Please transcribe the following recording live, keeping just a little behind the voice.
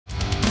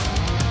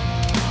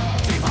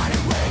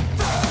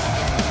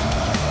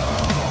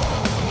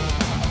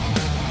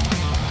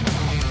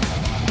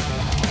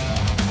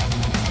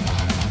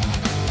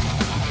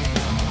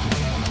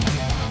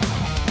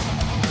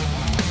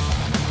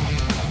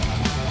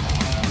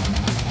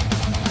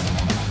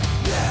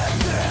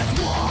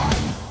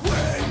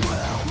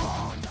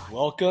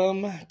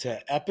Welcome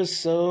to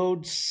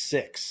episode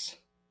 6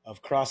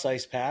 of Cross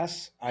Ice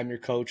Pass. I'm your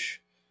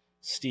coach,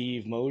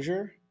 Steve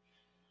Mosier.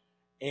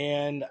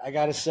 And I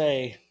got to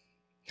say,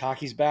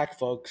 hockey's back,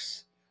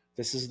 folks.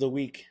 This is the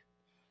week.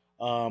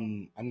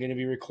 I'm going to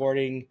be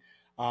recording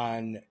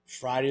on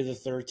Friday the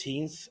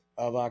 13th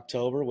of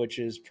October, which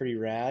is pretty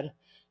rad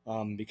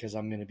because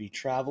I'm going to be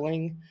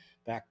traveling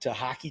back to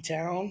Hockey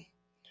Town.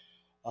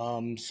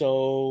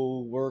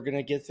 So we're going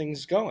to get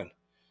things going.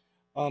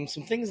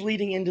 Some things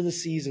leading into the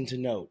season to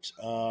note.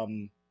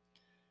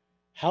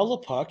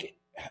 Hellebuyck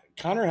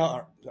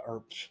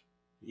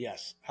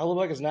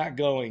is not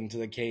going to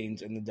the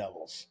Canes and the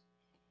Devils.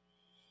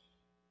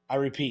 I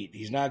repeat,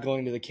 he's not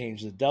going to the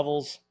Canes and the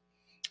Devils.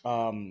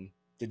 The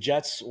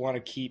Jets want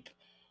to keep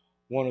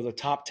one of the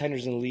top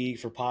tenders in the league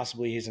for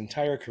possibly his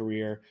entire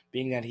career,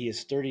 being that he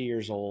is 30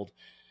 years old.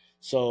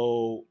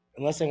 So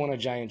unless they want a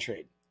giant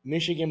trade.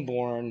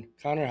 Michigan-born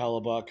Connor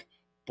Hellebuyck,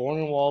 born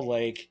in Walled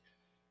Lake,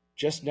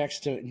 just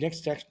next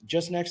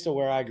to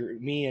where I grew,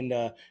 me and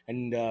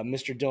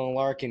Mr. Dylan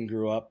Larkin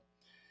grew up.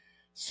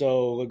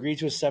 So agreed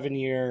to a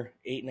 7-year,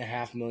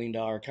 $8.5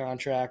 million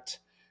contract.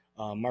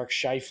 Mark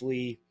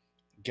Scheifele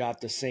got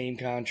the same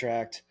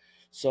contract.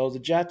 So the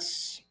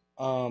Jets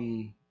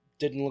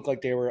didn't look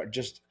like they were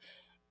just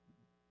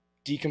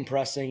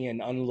decompressing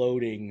and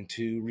unloading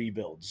to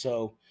rebuild.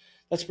 So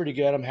that's pretty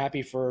good. I'm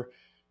happy for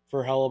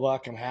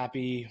Hellebuyck. I'm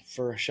happy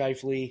for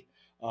Scheifele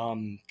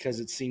because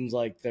it seems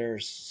like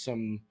there's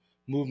some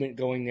movement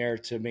going there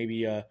to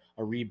maybe a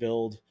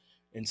rebuild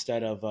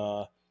instead of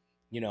an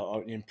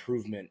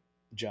improvement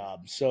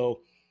job. So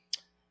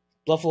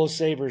Buffalo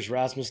Sabres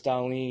Rasmus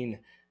Dahlin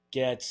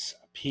gets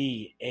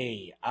paid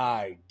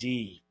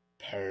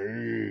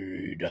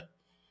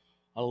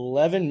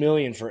 $11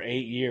 million for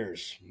 8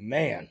 years.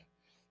 Man.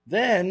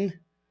 Then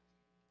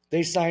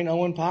they sign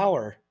Owen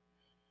Power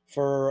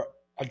for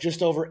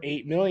just over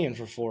 $8 million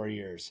for 4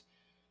 years.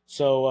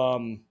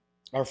 So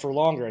or for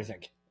longer, I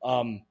think.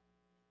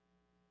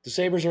 The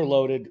Sabres are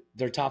loaded.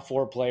 Their top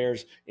 4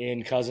 players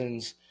in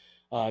Cousins,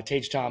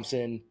 Tage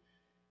Thompson,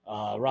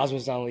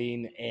 Rasmus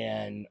Dahlin,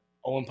 and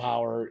Owen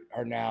Power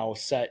are now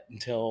set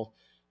until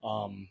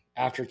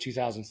after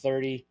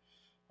 2030.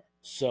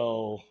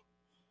 So,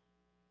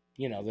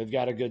 they've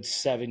got a good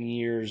 7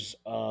 years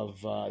of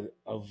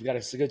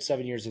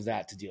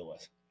that to deal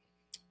with.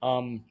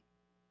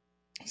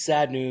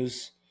 Sad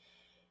news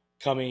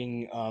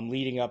coming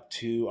leading up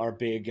to our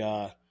big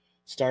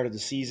start of the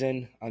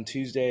season on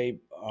Tuesday.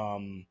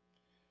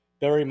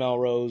 Barry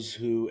Melrose,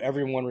 who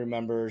everyone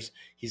remembers,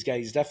 he's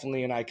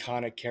definitely an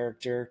iconic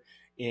character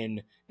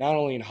in not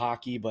only in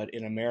hockey but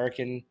in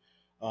American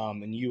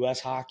and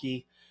U.S.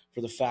 hockey for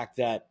the fact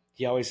that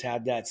he always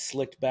had that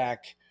slicked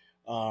back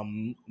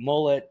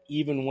mullet,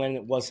 even when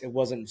it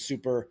wasn't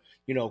super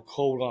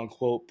quote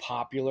unquote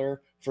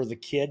popular for the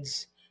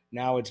kids.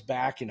 Now it's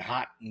back and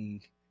hot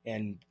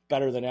and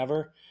better than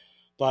ever.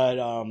 But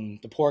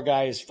the poor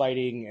guy is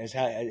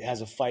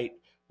has a fight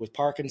with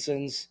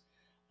Parkinson's,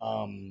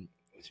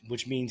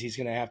 which means he's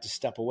going to have to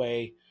step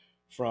away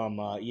from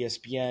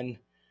ESPN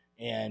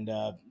and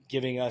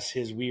giving us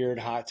his weird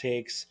hot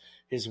takes,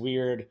 his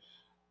weird,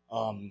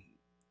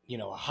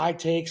 high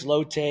takes,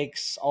 low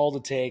takes, all the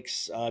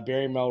takes.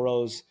 Barry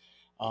Melrose,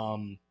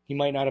 he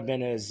might not have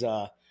been as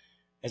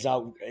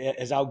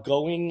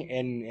outgoing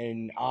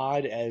and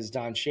odd as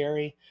Don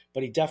Cherry,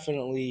 but he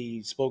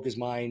definitely spoke his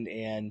mind,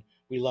 and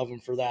we love him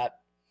for that.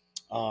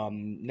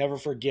 Never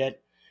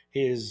forget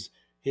his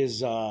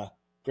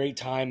great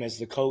time as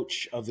the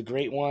coach of the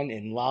Great One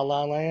in La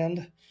La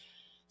Land.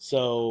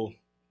 So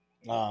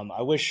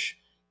I wish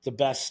the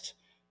best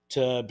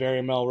to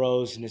Barry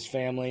Melrose and his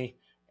family,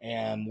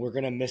 and we're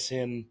going to miss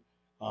him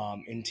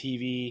in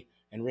TV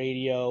and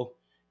radio,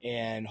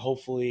 and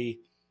hopefully,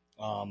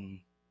 all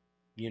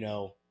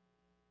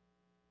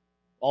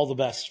the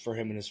best for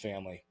him and his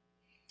family.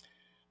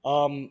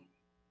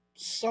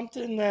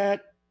 Something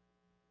that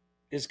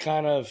is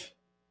kind of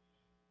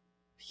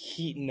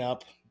heating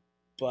up,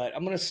 but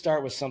I'm going to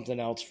start with something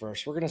else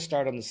first. We're going to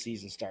start on the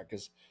season start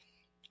because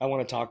I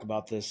want to talk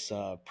about this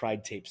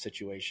Pride Tape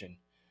situation.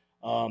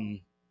 For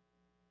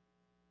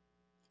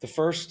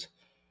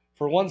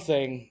one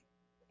thing,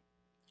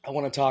 I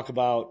want to talk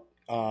about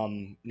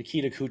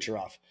Nikita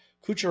Kucherov.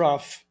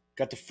 Kucherov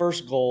got the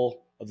first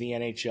goal of the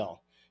NHL,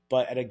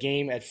 but at a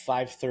game at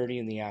 5:30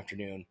 in the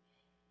afternoon.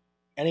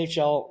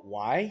 NHL,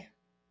 why?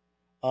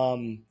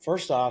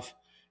 First off,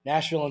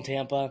 Nashville and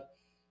Tampa,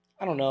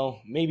 I don't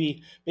know.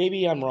 Maybe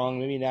I'm wrong.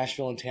 Maybe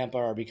Nashville and Tampa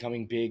are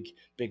becoming big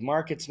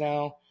markets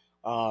now.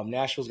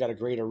 Nashville's got a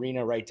great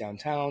arena right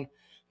downtown.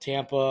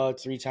 Tampa,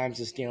 3 times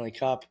the Stanley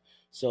Cup,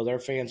 so their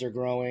fans are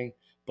growing.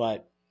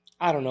 But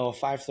I don't know,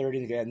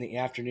 5:30 in the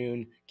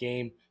afternoon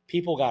game,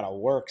 people got to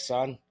work,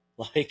 son.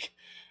 Like,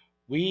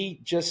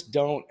 we just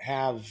don't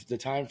have the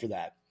time for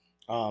that.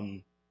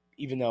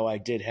 Even though I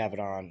did have it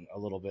on a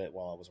little bit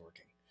while I was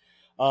working.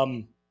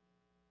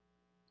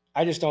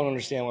 I just don't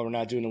understand why we're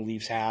not doing the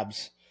Leafs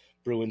Habs,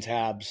 Bruins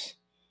Habs.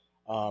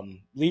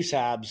 Leafs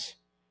Habs,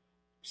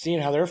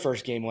 seeing how their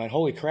first game went.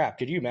 Holy crap!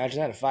 Could you imagine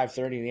that at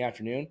 5:30 in the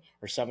afternoon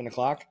or 7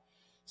 o'clock?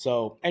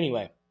 So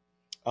anyway,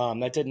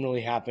 that didn't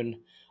really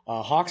happen.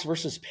 Hawks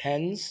versus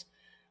Pens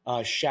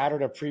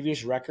shattered a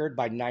previous record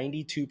by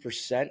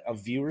 92%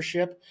 of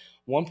viewership.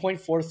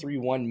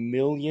 1.431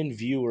 million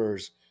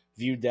viewers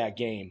viewed that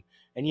game.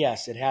 And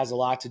yes, it has a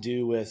lot to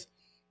do with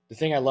the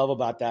thing I love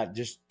about that.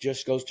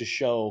 Just goes to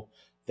show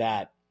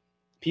that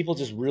people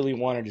just really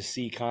wanted to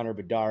see Connor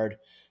Bedard.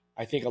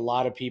 I think a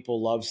lot of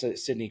people love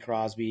Sidney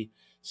Crosby,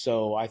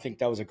 so I think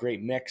that was a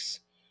great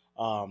mix.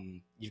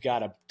 You've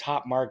got a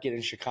top market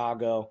in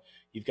Chicago.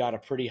 You've got a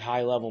pretty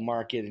high level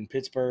market in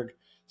Pittsburgh.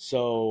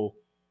 So,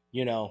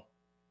 you know,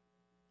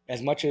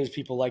 as much as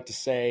people like to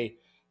say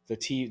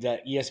that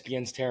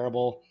ESPN's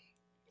terrible,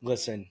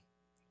 listen,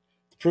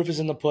 the proof is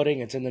in the pudding.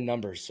 It's in the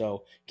numbers.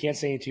 So can't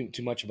say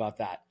too much about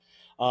that.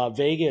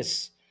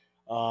 Vegas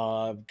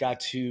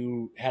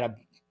had a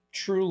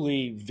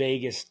truly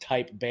Vegas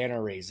type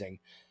banner raising.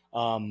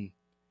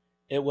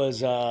 It was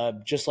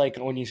just like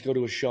when you go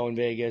to a show in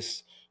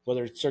Vegas,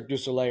 whether it's Cirque du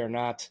Soleil or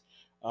not.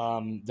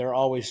 They're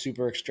always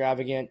super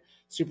extravagant,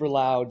 super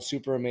loud,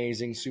 super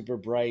amazing, super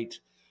bright.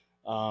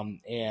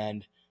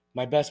 And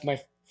my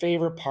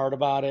favorite part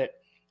about it,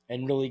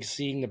 and really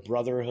seeing the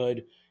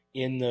brotherhood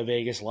in the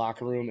Vegas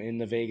locker room, in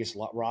the Vegas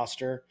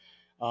roster,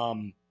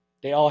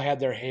 they all had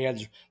their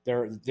hands,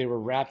 they were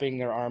wrapping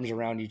their arms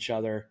around each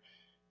other,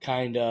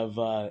 kind of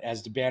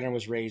as the banner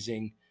was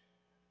raising,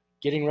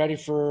 getting ready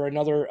for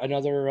another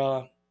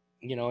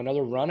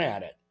run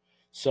at it.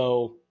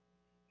 So,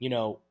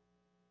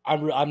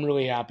 I'm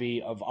really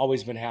happy. I've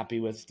always been happy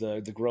with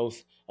the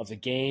growth of the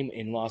game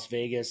in Las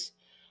Vegas.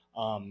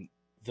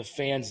 The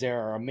fans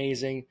there are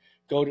amazing.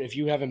 If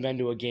you haven't been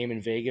to a game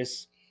in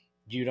Vegas,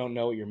 you don't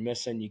know what you're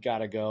missing. You got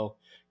to go,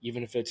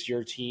 even if it's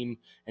your team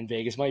and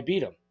Vegas might beat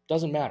them.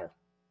 Doesn't matter.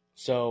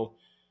 So,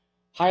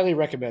 highly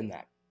recommend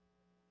that.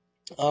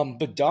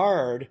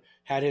 Bedard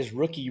had his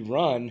rookie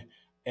run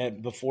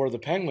before the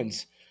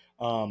Penguins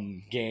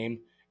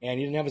game, and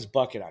he didn't have his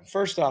bucket on.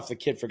 First off, the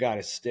kid forgot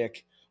his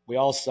stick. We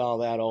all saw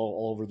that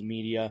all over the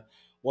media.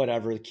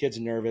 Whatever, the kid's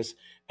nervous.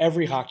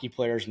 Every hockey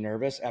player's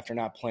nervous after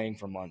not playing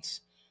for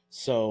months.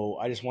 So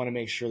I just want to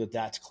make sure that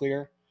that's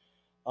clear.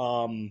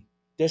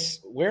 This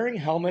wearing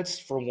helmets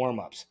for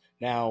warm-ups.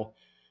 Now,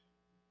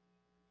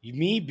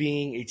 me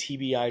being a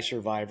TBI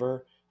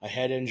survivor, a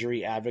head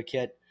injury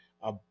advocate,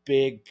 a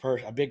big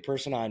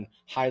person on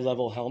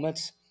high-level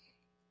helmets,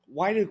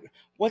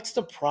 what's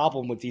the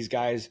problem with these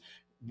guys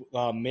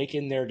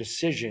making their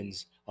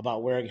decisions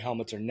about wearing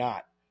helmets or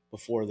not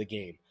before the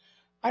game?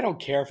 I don't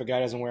care if a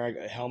guy doesn't wear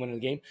a helmet in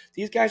the game.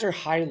 These guys are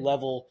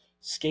high-level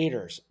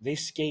skaters. They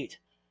skate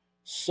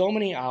so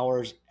many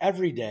hours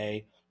every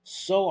day,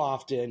 so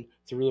often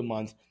through the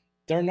month.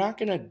 They're not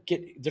gonna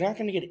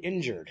get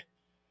injured.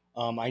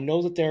 I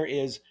know that there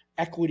is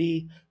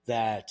equity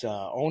that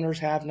owners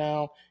have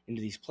now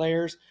into these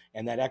players,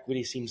 and that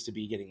equity seems to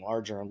be getting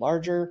larger and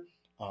larger,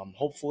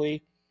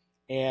 hopefully.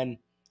 And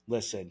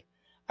listen,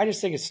 I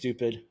just think it's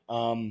stupid.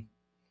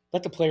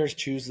 Let the players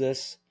choose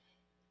this.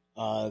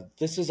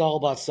 This is all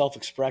about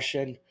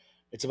self-expression.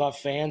 It's about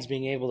fans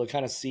being able to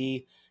kind of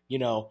see,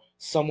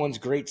 someone's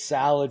great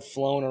salad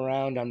flowing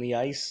around on the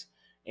ice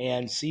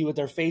and see what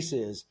their face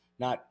is,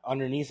 not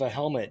underneath a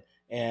helmet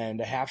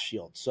and a half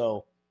shield.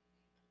 So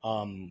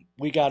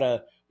we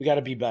gotta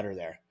be better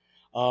there.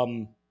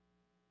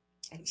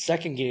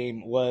 Second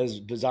game was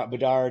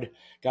Bedard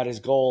got his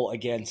goal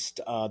against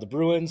the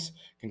Bruins.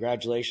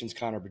 Congratulations,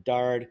 Connor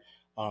Bedard.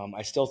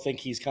 I still think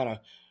he's kind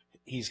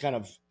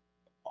of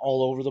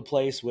all over the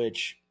place,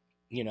 which,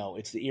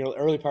 it's the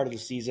early part of the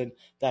season.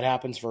 That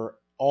happens for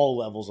all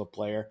levels of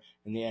player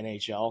in the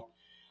NHL.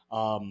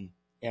 And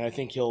I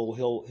think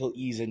he'll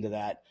ease into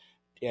that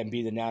and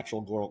be the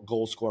natural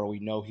goal scorer we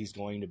know he's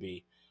going to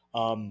be.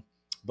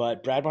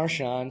 But Brad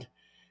Marchand,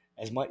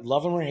 as much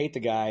love him or hate the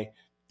guy,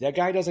 that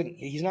guy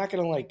he's not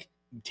going to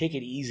take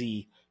it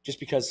easy just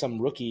because some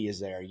rookie is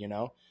there,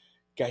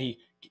 Guy, he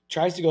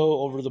tries to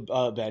go over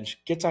the bench,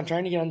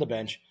 trying to get on the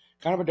bench.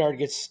 Connor Bedard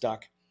gets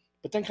stuck.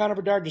 But then Connor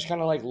Bedard just kind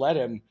of let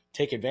him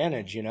take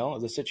advantage,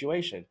 of the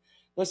situation.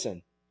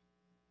 Listen,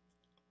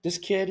 this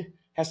kid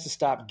has to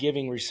stop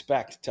giving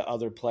respect to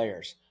other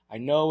players. I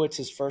know it's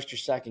his first or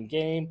second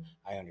game.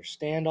 I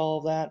understand all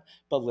of that.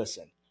 But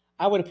listen,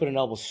 I would have put an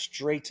elbow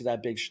straight to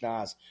that big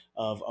schnoz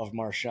of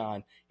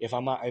Marchand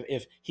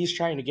if he's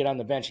trying to get on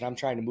the bench and I'm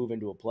trying to move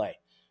into a play.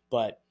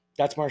 But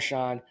that's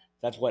Marchand.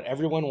 That's what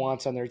everyone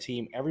wants on their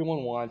team.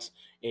 Everyone wants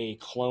a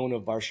clone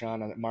of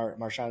Marchand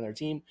on their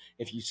team.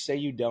 If you say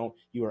you don't,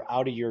 you are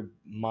out of your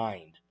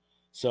mind.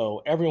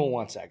 So everyone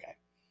wants that guy.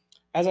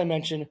 As I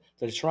mentioned,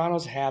 the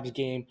Toronto's Habs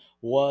game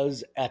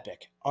was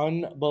epic.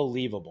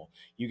 Unbelievable.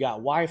 You got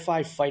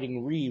Wi-Fi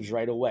fighting Reeves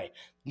right away,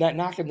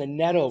 knocking the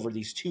net over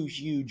these two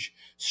huge,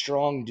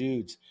 strong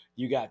dudes.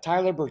 You got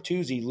Tyler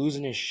Bertuzzi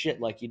losing his shit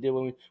like he did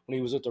when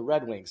he was with the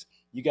Red Wings.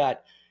 You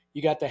got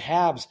the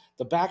Habs,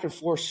 the back and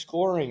forth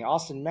scoring,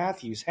 Austin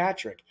Matthews, hat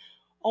trick.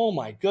 Oh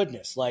my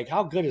goodness.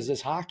 How good is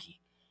this hockey?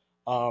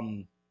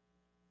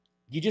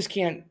 you just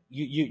can't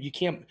you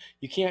can't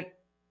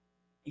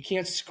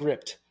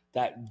script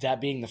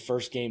that being the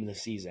first game of the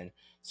season.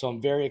 So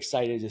I'm very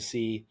excited to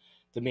see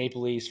the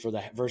Maple Leafs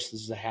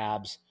versus the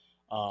Habs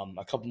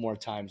a couple more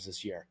times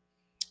this year.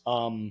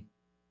 Um,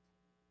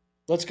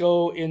 let's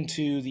go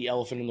into the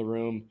elephant in the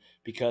room,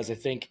 because I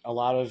think a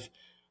lot of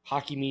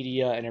hockey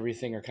media and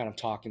everything are kind of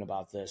talking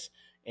about this.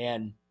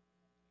 And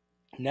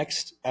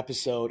next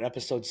episode,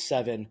 episode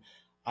 7,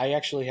 I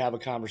actually have a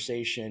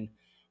conversation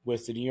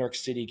with the New York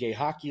City Gay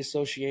Hockey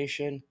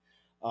Association.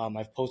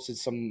 I've posted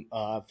some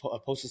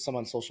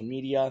on social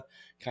media,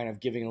 kind of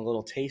giving a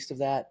little taste of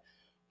that.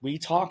 We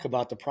talk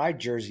about the Pride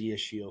jersey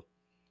issue,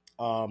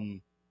 but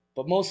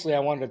mostly I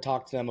wanted to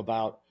talk to them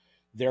about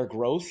their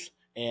growth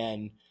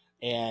and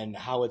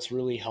how it's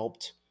really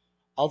helped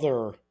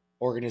other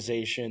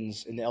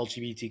organizations in the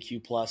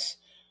LGBTQ plus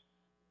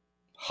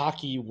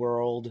hockey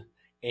world,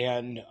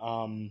 and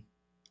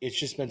it's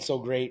just been so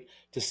great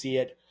to see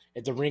it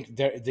at the rink.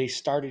 They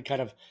started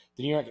kind of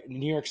the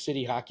New York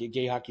City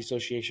Gay Hockey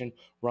Association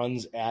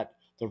runs at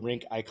the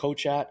rink I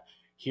coach at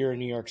here in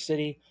New York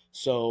City.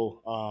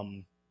 So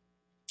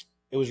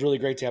it was really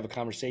great to have a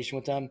conversation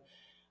with them.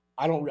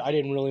 I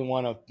didn't really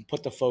want to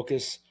put the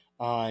focus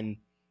on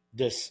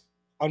this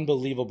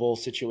unbelievable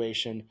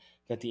situation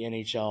that the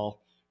NHL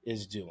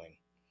is doing.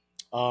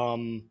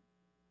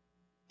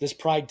 This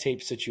Pride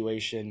tape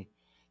situation,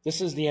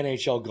 this is the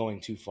NHL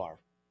going too far.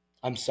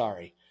 I'm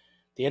sorry.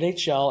 The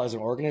NHL as an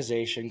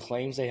organization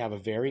claims they have a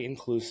very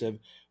inclusive,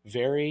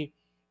 very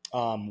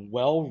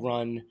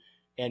well-run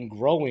and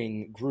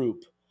growing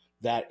group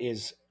that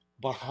is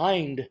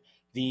behind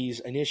these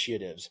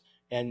initiatives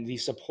and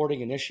these supporting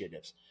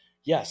initiatives.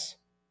 Yes,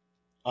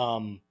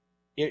 it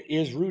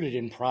is rooted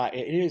in pride.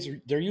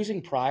 They're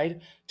using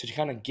pride to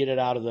kind of get it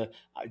out of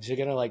to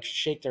kind of like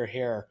shake their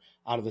hair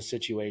out of the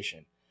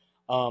situation.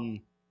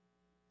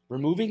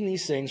 Removing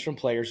these things from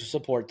players who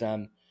support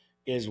them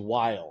is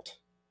wild.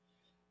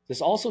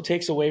 This also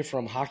takes away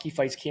from Hockey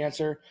Fights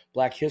Cancer,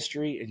 Black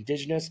History,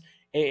 Indigenous,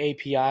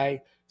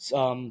 AAPI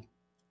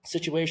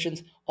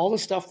situations, all the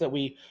stuff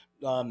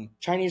that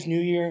Chinese New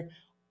Year.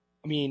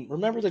 I mean,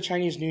 remember the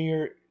Chinese New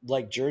Year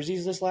like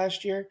jerseys this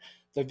last year?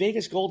 The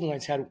Vegas Golden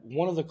Knights had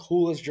one of the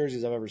coolest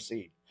jerseys I've ever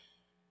seen.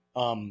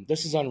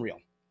 This is unreal.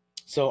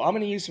 So I'm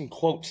going to use some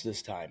quotes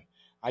this time.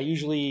 I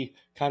usually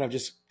kind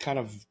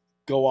of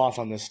go off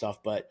on this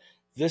stuff, but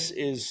this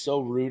is so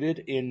rooted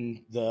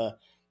in the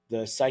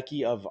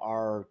psyche of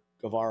our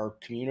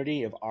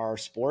community, of our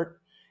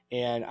sport,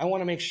 and I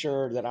want to make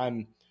sure that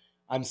I'm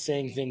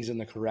saying things in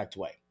the correct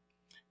way.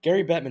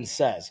 Gary Bettman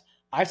says,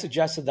 "I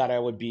suggested that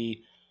it would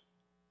be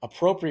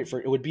appropriate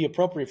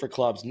for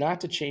clubs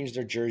not to change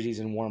their jerseys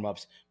and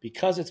warm-ups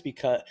because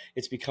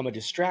it's become a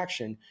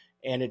distraction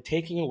and it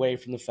taking away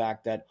from the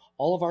fact that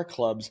all of our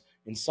clubs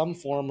in some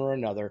form or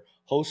another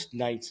host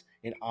nights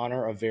in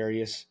honor of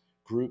various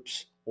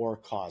groups or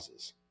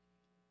causes."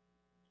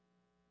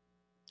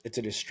 It's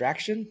a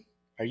distraction?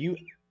 Are you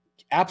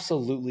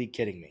absolutely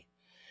kidding me?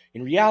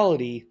 In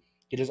reality,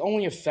 it has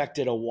only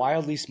affected a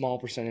wildly small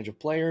percentage of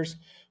players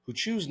who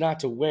choose not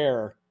to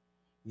wear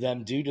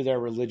them due to their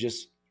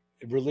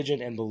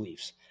religion and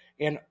beliefs.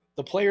 And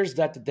the players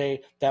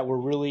that were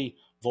really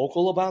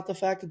vocal about the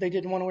fact that they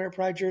didn't want to wear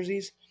Pride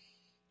jerseys,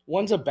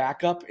 one's a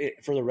backup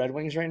for the Red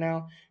Wings right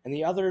now, and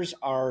the others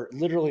are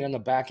literally on the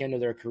back end of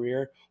their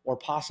career or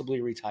possibly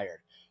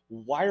retired.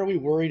 Why are we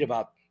worried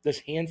about this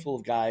handful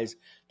of guys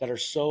that are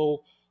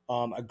so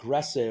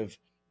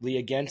aggressively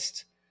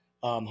against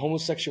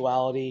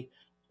homosexuality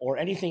or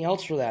anything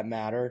else for that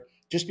matter,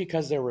 just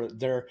because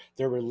they're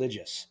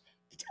religious?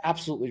 It's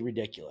absolutely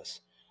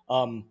ridiculous.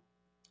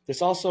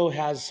 This also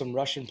has some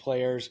Russian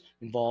players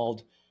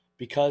involved,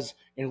 because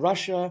in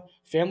Russia,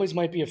 families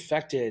might be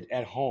affected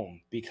at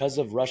home because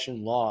of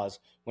Russian laws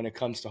when it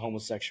comes to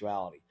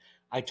homosexuality.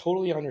 I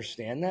totally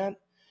understand that,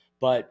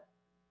 but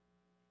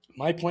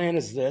my plan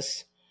is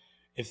this.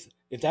 If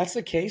that's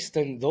the case,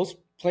 then those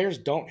players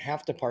don't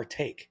have to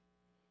partake.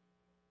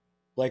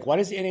 Like, why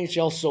is the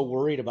NHL so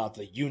worried about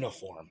the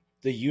uniform?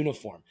 The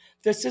uniform.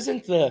 This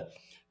isn't the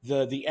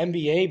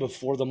NBA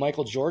before the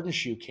Michael Jordan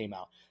shoe came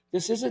out.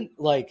 This isn't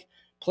like,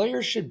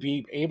 players should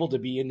be able to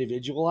be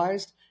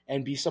individualized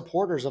and be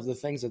supporters of the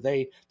things that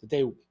they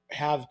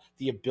have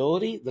the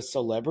ability, the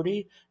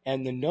celebrity,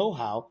 and the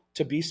know-how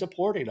to be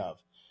supportive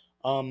of.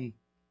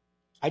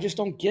 I just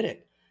don't get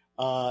it.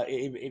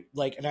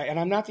 And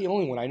I'm not the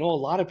only one. I know a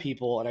lot of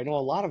people, and I know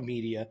a lot of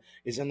media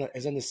is in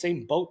the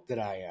same boat that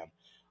I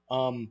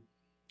am.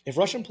 If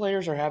Russian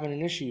players are having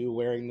an issue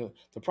wearing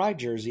the Pride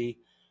jersey,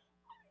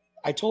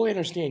 I totally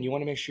understand. You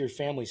want to make sure your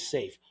family's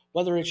safe,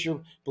 whether it's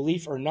your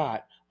belief or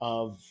not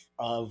of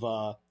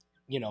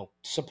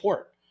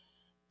support.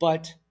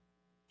 But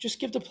just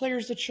give the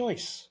players the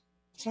choice.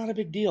 It's not a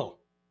big deal.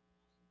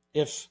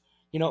 If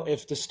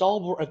the stall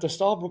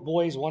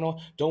boys don't want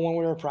to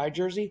wear a Pride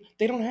jersey,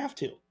 they don't have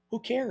to. Who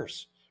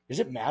cares? Does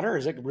it matter?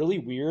 Is it really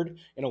weird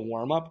in a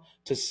warm up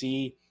to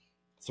see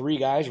 3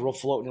 guys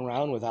floating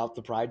around without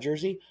the Pride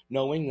jersey,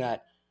 knowing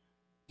that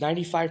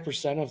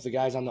 95% of the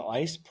guys on the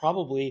ice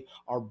probably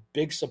are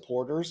big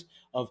supporters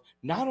of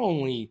not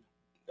only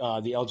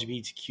the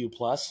LGBTQ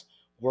plus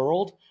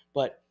world,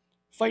 but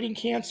fighting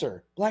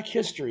cancer, Black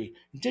history,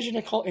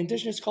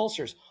 indigenous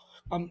cultures,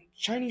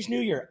 Chinese New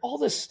Year, all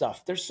this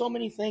stuff. There's so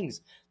many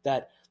things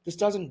that this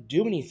doesn't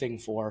do anything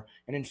for.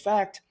 And in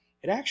fact,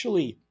 it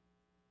actually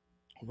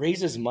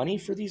raises money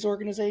for these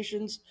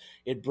organizations.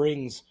 It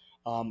brings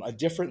a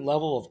different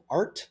level of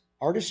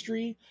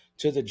artistry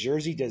to the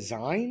jersey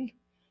design.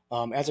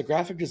 As a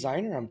graphic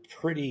designer, I'm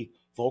pretty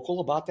vocal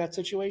about that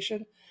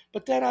situation.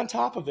 But then on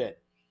top of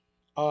it,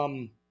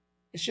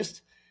 it's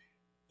just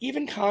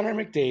even Connor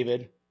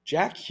McDavid,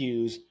 Jack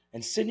Hughes,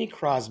 and Sidney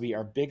Crosby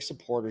are big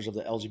supporters of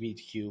the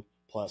LGBTQ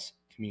plus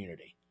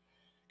community.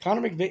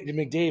 Connor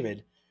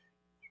McDavid,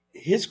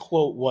 his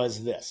quote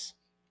was this: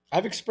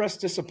 "I've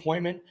expressed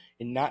disappointment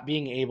in not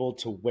being able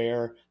to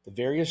wear the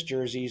various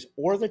jerseys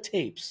or the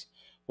tapes,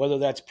 whether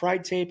that's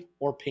pride tape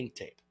or pink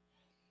tape."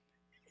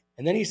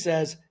 And then he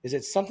says, "Is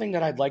it something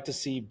that I'd like to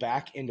see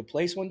back into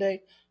place one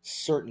day?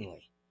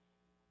 Certainly."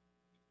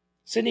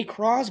 Sidney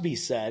Crosby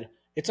said,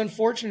 "It's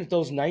unfortunate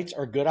those nights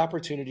are good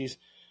opportunities.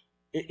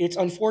 It's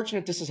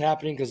unfortunate this is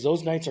happening because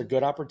those nights are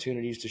good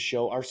opportunities to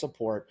show our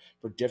support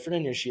for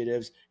different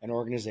initiatives and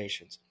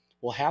organizations.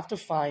 We'll have to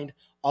find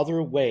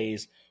other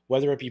ways,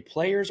 whether it be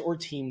players or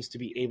teams, to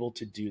be able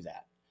to do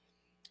that."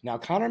 Now,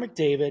 Connor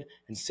McDavid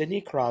and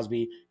Sidney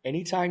Crosby,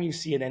 anytime you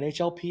see an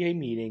NHLPA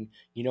meeting,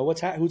 you know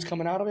who's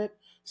coming out of it?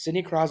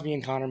 Sidney Crosby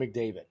and Connor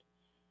McDavid.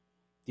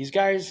 These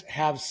guys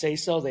have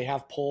say-so, they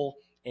have pull,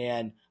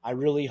 and I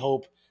really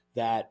hope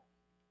that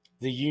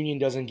the union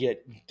doesn't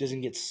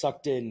get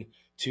sucked in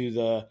to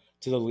the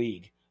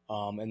league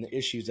and the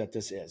issues that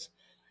this is.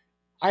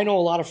 I know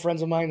a lot of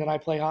friends of mine that I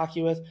play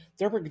hockey with.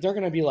 They're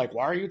going to be like,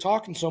 "Why are you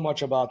talking so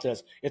much about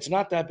this? It's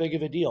not that big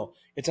of a deal."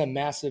 It's a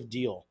massive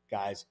deal,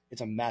 guys.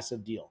 It's a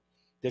massive deal.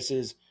 This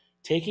is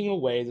taking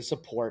away the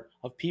support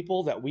of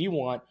people that we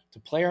want to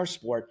play our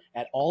sport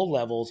at all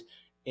levels,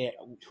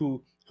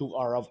 who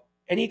are of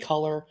any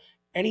color,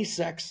 any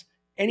sex,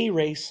 any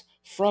race,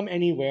 from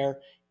anywhere.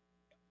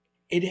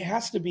 It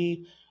has to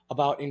be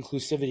about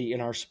inclusivity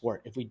in our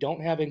sport. If we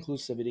don't have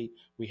inclusivity,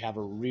 we have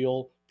a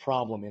real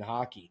problem in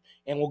hockey.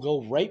 And we'll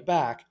go right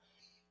back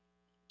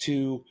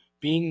to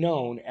being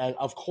known, as,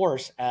 of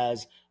course,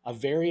 as a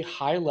very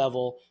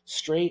high-level,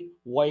 straight,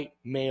 white,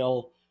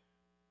 male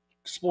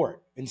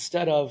sport,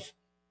 instead of,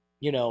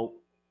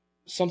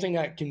 something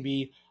that can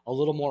be a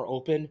little more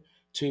open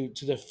to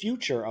the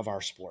future of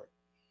our sport.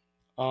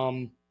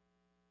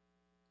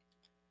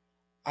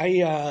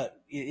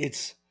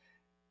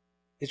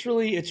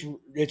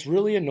 It's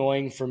really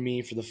annoying for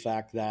me, for the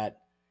fact that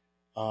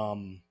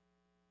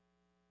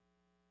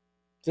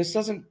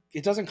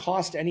it doesn't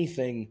cost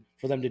anything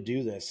for them to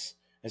do this,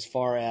 as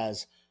far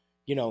as,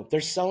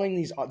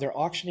 they're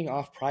auctioning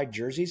off Pride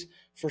jerseys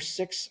for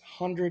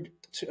 $600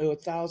 to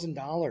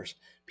 $1,000.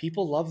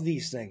 People love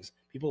these things.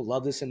 People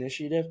love this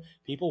initiative.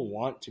 People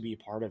want to be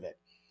part of it.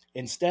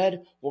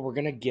 Instead, what we're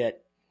going to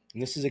get,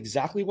 and this is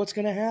exactly what's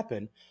going to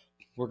happen,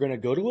 we're going to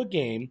go to a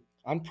game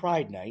on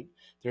Pride Night.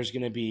 There's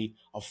going to be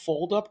a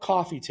fold-up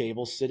coffee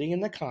table sitting in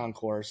the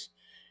concourse,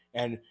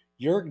 and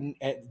you're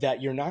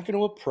not going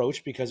to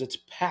approach because it's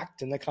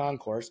packed in the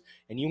concourse,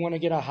 and you want to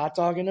get a hot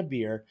dog and a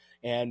beer,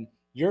 and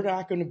you're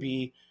not going to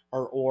be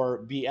or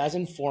be as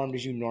informed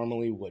as you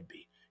normally would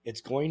be.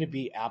 It's going to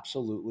be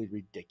absolutely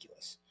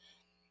ridiculous.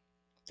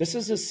 This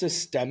is a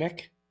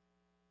systemic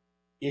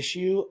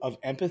issue of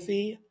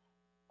empathy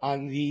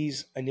on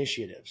these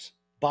initiatives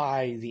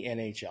by the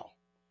NHL.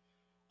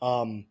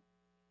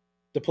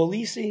 The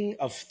policing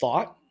of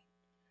thought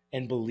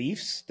and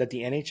beliefs that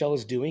the NHL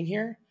is doing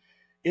here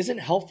isn't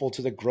helpful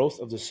to the growth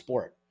of the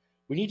sport.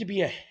 We need to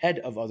be ahead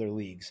of other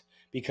leagues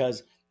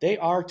because they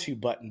are too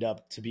buttoned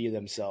up to be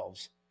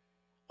themselves.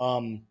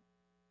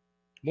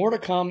 More to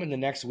come in the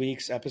next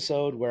week's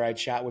episode, where I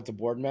chat with the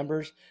board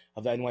members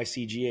of the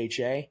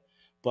NYCGHA,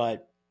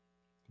 but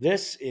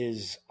this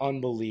is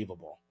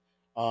unbelievable.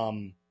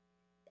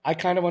 I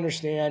kind of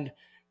understand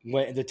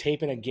when the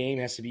tape in a game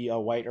has to be a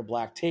white or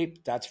black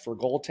tape. That's for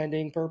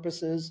goaltending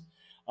purposes,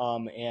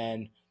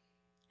 and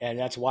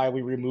that's why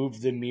we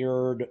removed the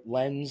mirrored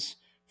lens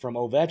from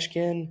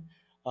Ovechkin,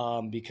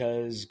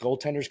 because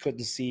goaltenders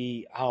couldn't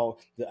see how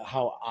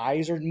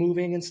eyes are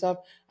moving and stuff.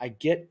 I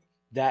get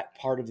that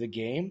part of the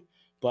game,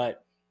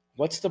 but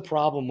what's the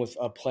problem with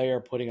a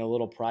player putting a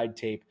little pride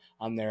tape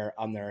on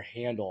their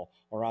handle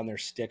or on their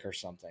stick or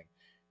something?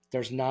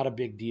 There's not a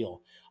big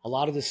deal. A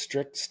lot of the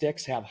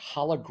sticks have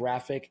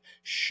holographic,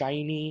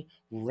 shiny,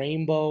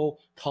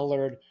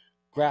 rainbow-colored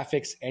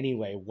graphics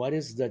anyway. What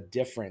is the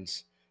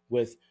difference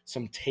with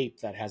some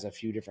tape that has a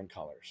few different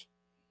colors?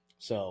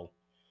 So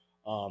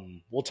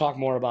we'll talk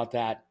more about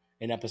that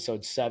in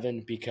episode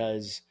 7,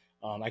 because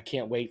I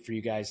can't wait for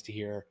you guys to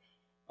hear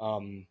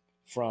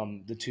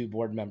from the 2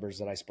 board members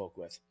that I spoke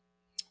with.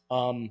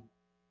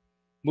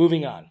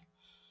 Moving on.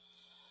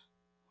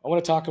 I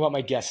want to talk about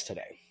my guest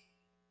today.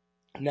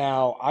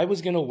 Now, I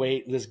was going to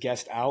wait this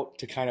guest out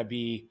to kind of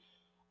be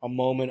a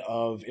moment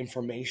of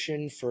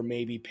information for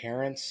maybe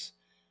parents,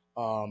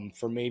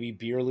 for maybe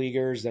beer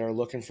leaguers that are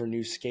looking for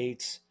new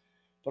skates,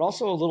 but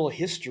also a little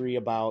history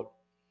about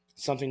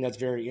something that's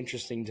very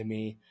interesting to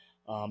me.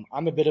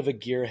 I'm a bit of a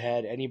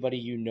gearhead. Anybody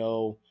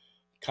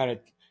kind of,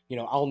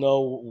 I'll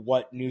know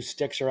what new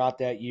sticks are out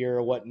that year,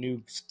 or what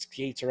new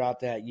skates are out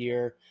that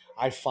year.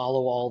 I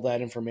follow all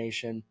that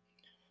information,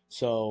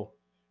 so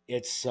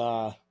it's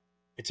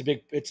it's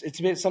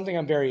a bit something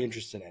I'm very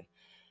interested in.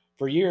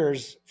 For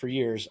years,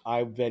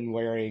 I've been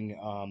wearing.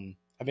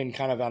 I've been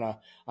kind of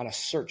on a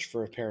search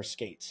for a pair of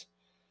skates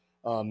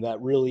that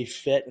really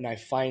fit, and I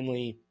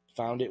finally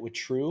found it with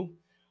True,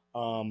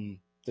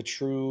 the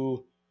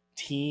True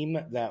team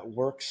that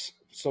works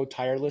so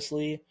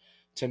tirelessly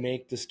to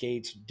make the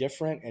skates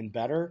different and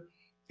better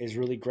is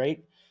really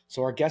great.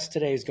 So our guest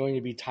today is going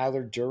to be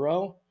Tyler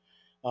Derraugh.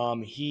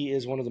 He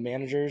is one of the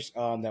managers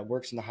that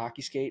works in the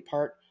hockey skate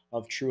part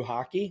of True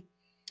Hockey.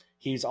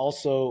 He's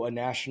also a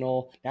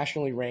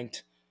nationally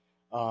ranked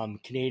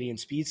Canadian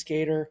speed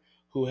skater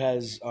who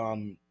has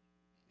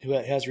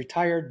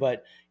retired,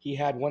 but he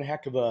had one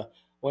heck of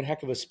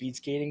a speed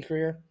skating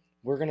career.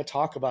 We're going to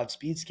talk about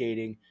speed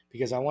skating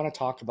because I want to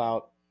talk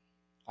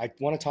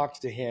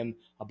to him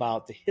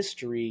about the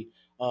history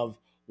of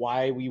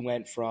why we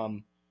went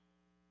from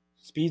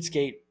speed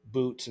skate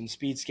boots and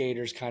speed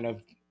skaters kind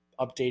of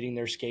updating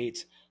their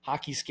skates,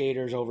 hockey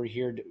skaters over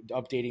here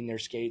updating their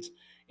skates.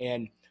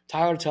 And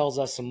Tyler tells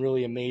us some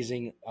really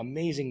amazing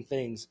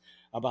things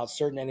about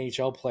certain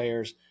NHL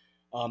players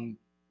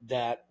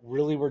that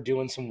really were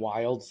doing some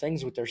wild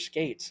things with their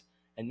skates.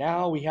 And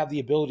now we have the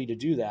ability to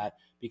do that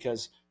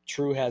because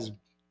True has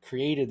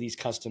created these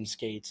custom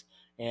skates,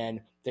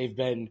 and they've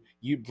been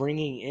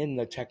bringing in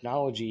the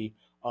technology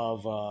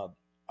of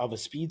a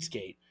speed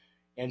skate.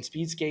 And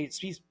speed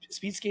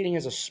skating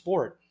as a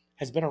sport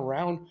has been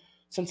around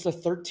since the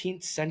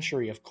 13th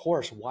century. Of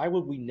course, why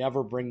would we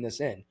never bring this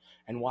in?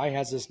 And why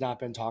has this not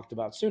been talked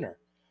about sooner?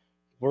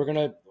 We're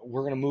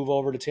gonna move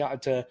over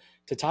to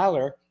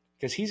Tyler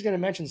because he's going to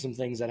mention some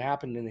things that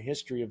happened in the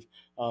history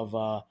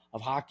of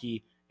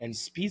hockey and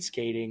speed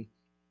skating,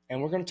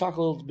 and we're going to talk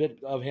a little bit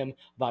of him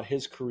about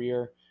his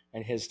career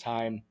and his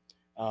time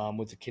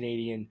with the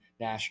Canadian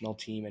national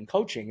team and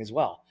coaching as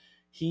well.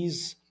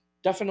 He's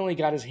definitely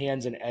got his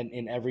hands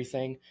in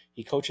everything.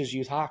 He coaches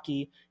youth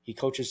hockey. He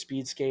coaches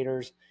speed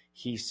skaters.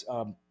 He's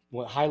a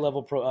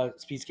high-level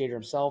speed skater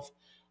himself,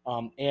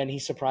 and he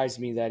surprised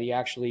me that he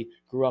actually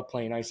grew up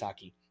playing ice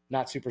hockey.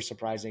 Not super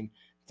surprising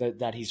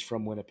that he's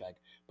from Winnipeg.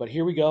 But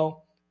here we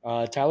go,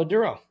 Tyler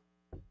Derraugh.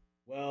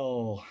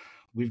 Well,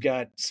 we've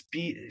got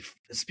speed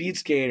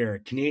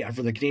skater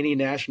for the Canadian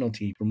national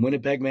team from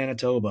Winnipeg,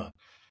 Manitoba.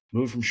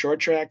 Moved from short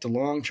track to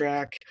long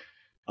track,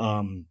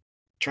 trying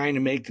to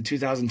make the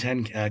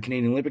 2010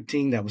 Canadian Olympic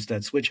team.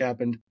 That switch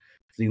happened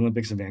for the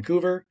Olympics in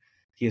Vancouver.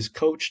 He has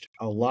coached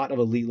a lot of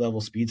elite level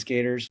speed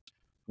skaters.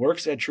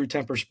 Works at True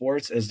Temper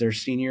Sports as their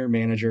senior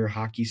manager,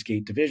 hockey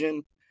skate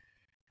division.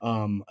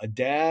 A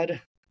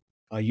dad,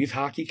 a youth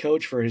hockey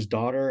coach for his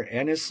daughter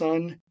and his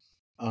son.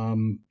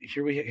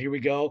 Here we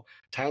go.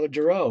 Tyler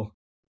Derraugh,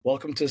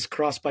 welcome to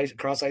Cross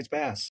Ice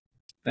Pass.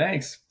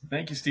 Thanks.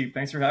 Thank you, Steve.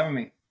 Thanks for having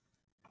me.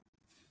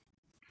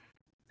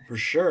 For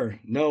sure.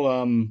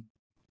 No,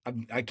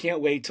 I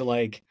can't wait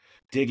to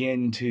dig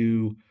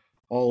into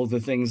all of the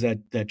things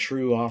that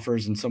True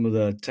offers and some of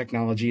the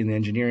technology and the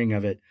engineering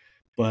of it.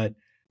 But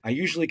I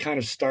usually kind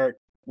of start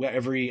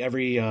every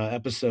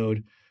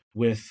episode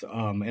with,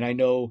 and I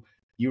know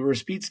you were a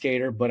speed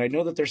skater, but I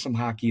know that there's some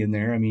hockey in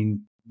there. I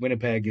mean,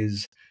 Winnipeg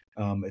is,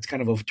 it's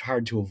kind of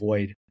hard to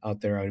avoid out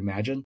there, I would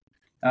imagine.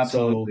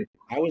 Absolutely.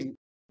 So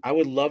I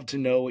would love to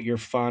know what your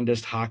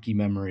fondest hockey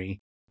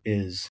memory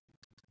is.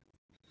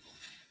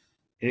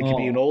 It could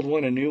be an old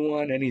one, a new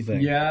one,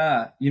 anything.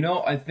 Yeah.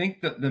 I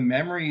think that the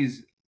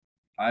memories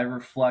I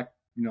reflect,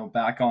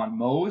 back on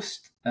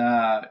most,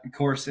 of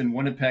course, in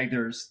Winnipeg,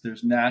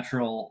 there's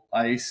natural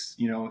ice,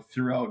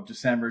 throughout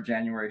December,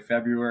 January,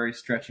 February,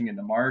 stretching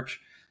into March.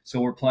 So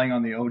we're playing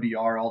on the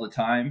ODR all the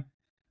time.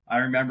 I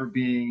remember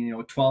being,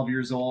 12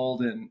 years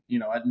old and,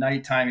 at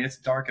nighttime, it's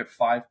dark at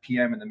 5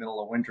 p.m. in the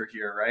middle of winter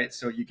here, right?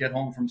 So you get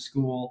home from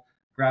school,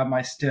 grab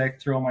my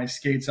stick, throw my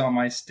skates on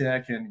my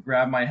stick and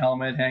grab my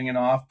helmet hanging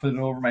off, put it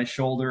over my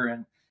shoulder.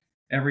 And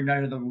every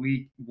night of the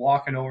week,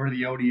 walking over to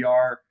the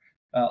ODR,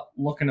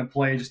 looking to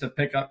play just a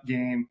pickup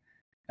game,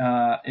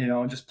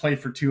 just play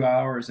for 2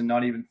 hours and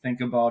not even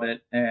think about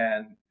it.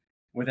 And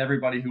with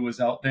everybody who was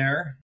out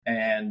there,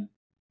 and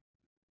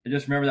I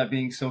just remember that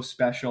being so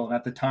special. And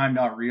at the time,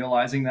 not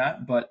realizing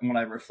that, but when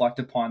I reflect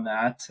upon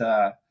that,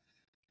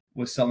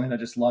 was something I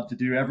just loved to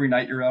do. Every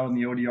night you're out in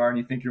the ODR and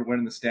you think you're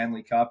winning the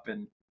Stanley Cup.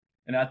 And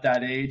at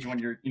that age, when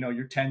you're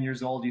 10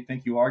 years old, you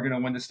think you are going to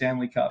win the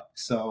Stanley Cup.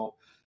 So,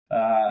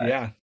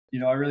 yeah.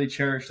 I really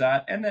cherish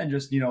that. And then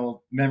just,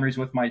 memories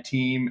with my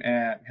team,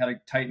 and had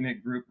a tight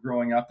knit group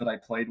growing up that I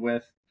played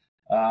with.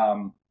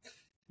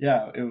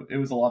 It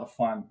was a lot of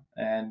fun.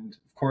 And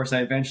of course,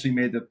 I eventually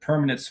made the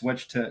permanent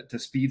switch to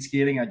speed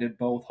skating. I did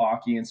both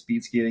hockey and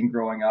speed skating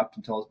growing up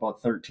until I was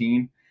about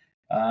 13.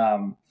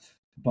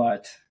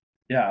 But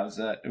yeah,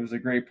 it was a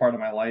great part of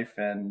my life,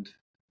 and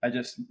I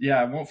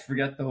won't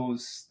forget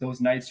those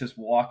nights just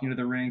walking to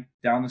the rink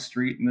down the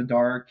street in the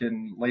dark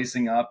and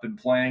lacing up and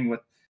playing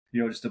with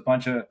just a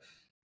bunch of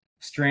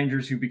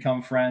strangers who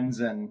become friends.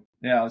 And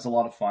yeah, it was a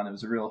lot of fun. It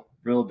was a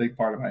real big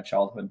part of my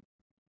childhood.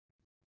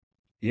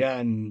 Yeah,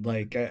 and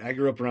like I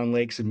grew up around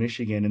lakes in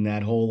Michigan, and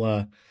that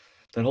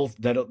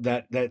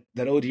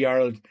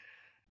ODR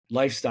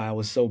lifestyle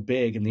was so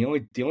big, and the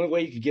only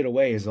way you could get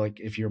away is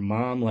like if your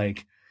mom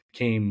like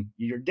came,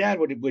 your dad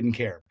wouldn't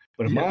care,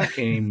 but if Yeah. mom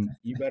came,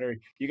 you got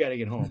to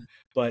get home.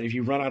 But if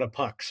you run out of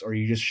pucks or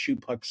you just shoot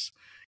pucks,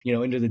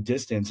 into the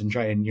distance and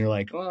you're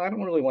like, oh, I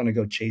don't really want to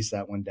go chase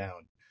that one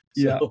down.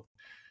 Yeah, So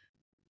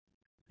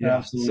yeah,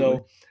 absolutely.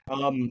 so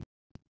um,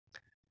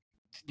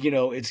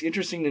 it's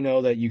interesting to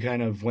know that you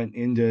kind of went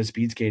into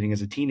speed skating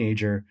as a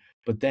teenager,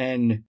 but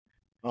then,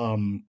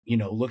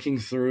 looking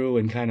through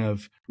and kind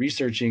of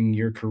researching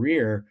your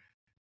career,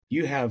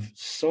 you have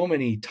so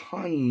many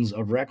tons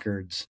of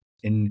records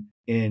in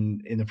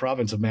the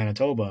province of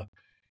Manitoba.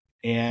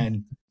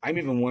 And I'm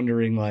even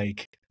wondering,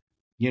 like,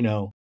 you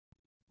know,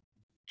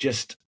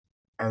 just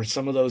are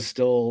some of those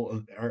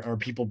still are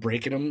people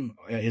breaking them?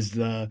 Is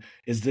the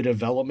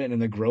development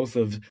and the growth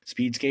of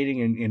speed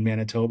skating in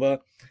Manitoba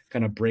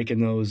kind of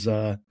breaking those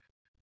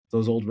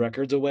old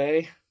records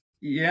away?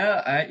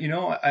 Yeah,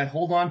 I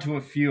hold on to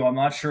a few. I'm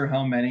not sure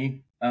how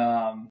many,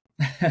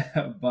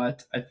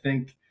 but I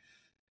think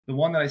the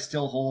one that I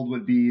still hold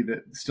would be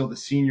still the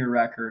senior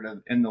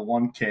record in the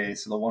 1K,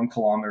 so the 1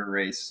 kilometer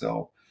race.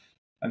 So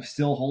I'm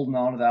still holding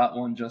on to that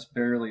one just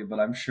barely, but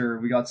I'm sure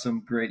we got some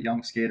great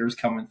young skaters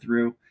coming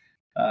through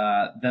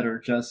that are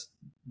just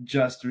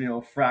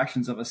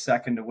fractions of a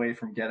second away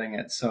from getting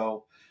it.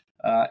 So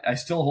I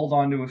still hold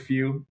on to a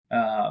few,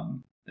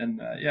 and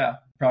yeah,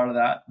 proud of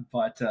that.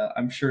 But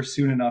I'm sure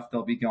soon enough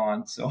they'll be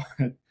gone. So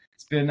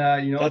it's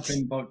That's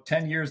been about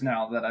 10 years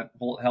now that I've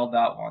held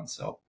that one.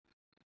 So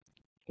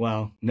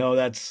Wow. No,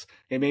 it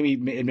made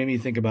me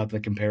think about the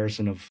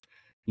comparison of,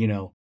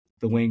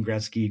 the Wayne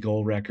Gretzky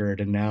goal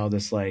record and now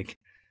this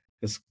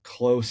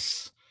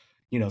close,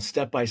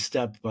 step by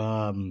step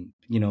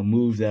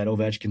move that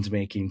Ovechkin's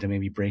making to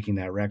maybe breaking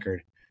that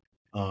record.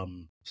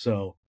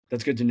 So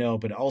that's good to know,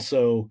 but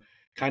also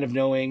kind of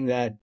knowing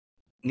that,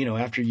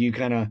 after you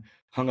kind of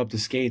hung up the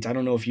skates, I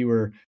don't know if you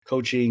were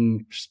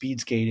coaching speed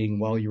skating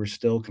while you were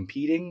still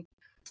competing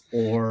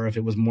or if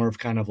it was more of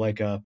kind of like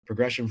a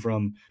progression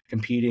from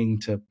competing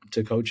to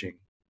coaching.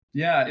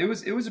 yeah, it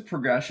was a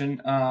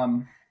progression.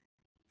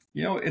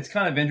 It's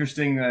kind of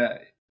interesting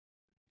that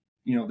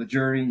the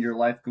journey in your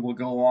life will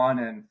go on.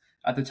 And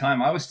at the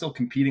time, I was still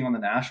competing on the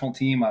national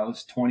team. I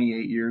was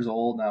 28 years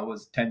old, and that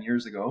was 10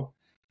 years ago.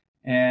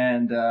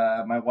 And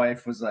my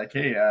wife was like,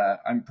 "Hey,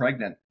 I'm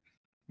pregnant."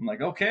 I'm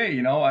like, "Okay,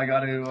 I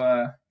got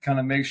to kind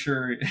of make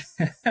sure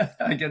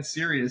I get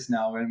serious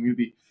now, and I'm going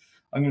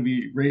to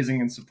be raising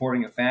and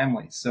supporting a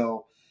family."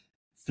 So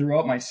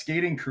throughout my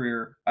skating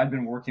career, I'd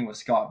been working with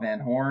Scott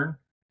Van Horn.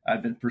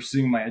 I'd been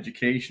pursuing my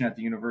education at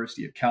the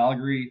University of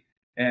Calgary,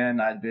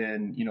 and I'd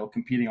been,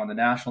 competing on the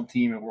national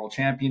team at World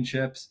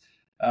Championships.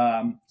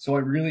 So I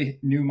really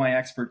knew my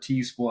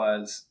expertise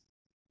was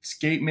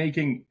skate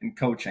making and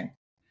coaching.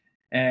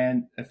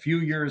 And a few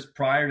years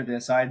prior to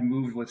this, I'd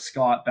moved with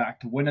Scott back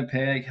to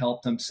Winnipeg,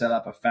 helped him set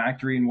up a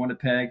factory in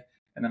Winnipeg.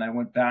 And then I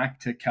went back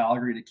to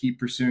Calgary to keep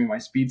pursuing my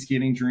speed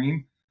skating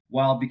dream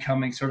while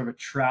becoming sort of a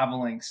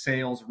traveling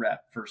sales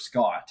rep for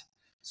Scott.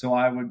 So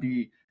I would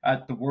be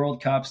at the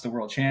World Cups, the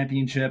World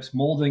Championships,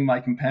 molding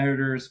my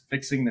competitors,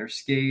 fixing their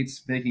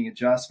skates, making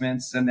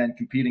adjustments, and then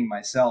competing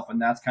myself.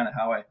 And that's kind of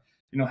how I,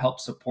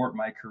 helped support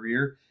my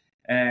career,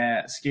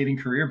 skating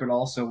career, but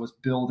also was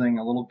building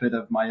a little bit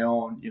of my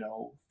own,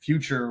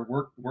 future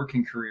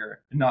working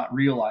career, not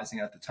realizing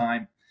it at the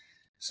time.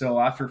 So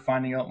after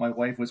finding out my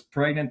wife was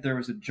pregnant, there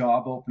was a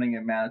job opening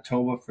in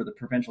Manitoba for the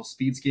provincial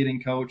speed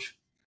skating coach.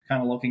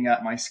 Kind of looking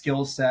at my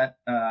skill set,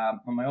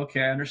 I'm like,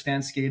 okay, I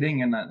understand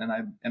skating, and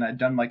I'd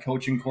done my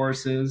coaching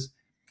courses,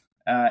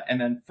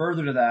 and then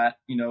further to that,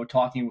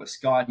 talking with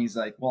Scott, he's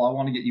like, well, I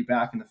want to get you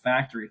back in the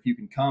factory if you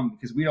can come,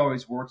 because we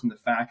always worked in the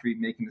factory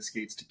making the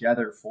skates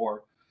together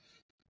for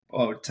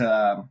about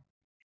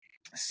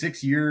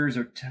 6 years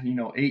or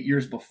 8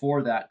 years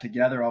before that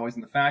together, always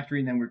in the factory,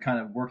 and then we're kind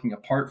of working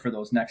apart for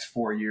those next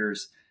 4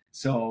 years.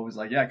 So it was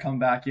like, yeah, come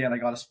back in. I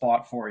got a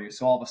spot for you.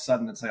 So all of a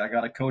sudden, it's like I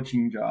got a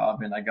coaching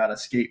job and I got a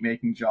skate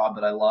making job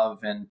that I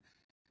love, and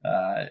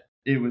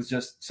it was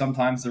just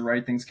sometimes the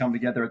right things come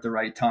together at the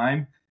right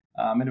time.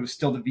 And it was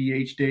still the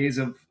VH days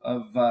of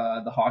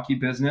the hockey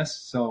business,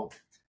 so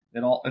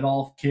it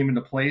all came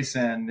into place.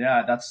 And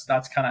yeah, that's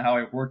kind of how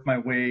I worked my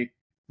way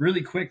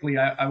really quickly.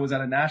 I was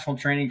at a national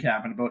training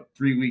camp, and about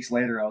 3 weeks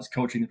later, I was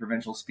coaching the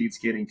provincial speed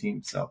skating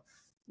team. So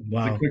it's a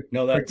Wow.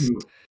 No, quick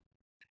move.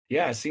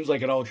 yeah, it seems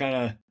like it all kind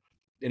of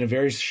in a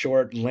very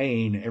short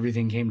lane,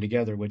 everything came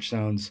together, which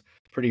sounds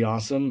pretty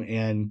awesome.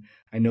 And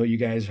I know you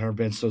guys have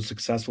been so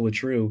successful with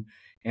True.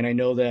 And I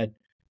know that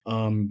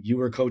you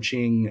were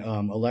coaching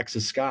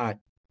Alexis Scott,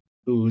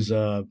 who's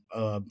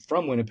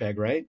from Winnipeg,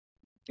 right?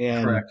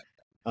 And Correct.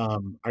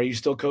 Are you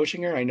still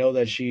coaching her? I know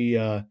that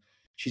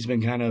she's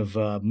been kind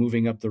of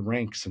moving up the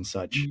ranks and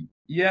such.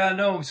 Yeah,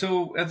 no.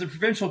 So as a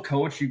provincial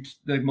coach,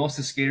 like most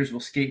of the skaters will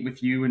skate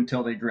with you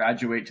until they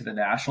graduate to the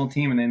national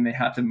team, and then they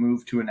have to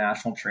move to a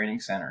national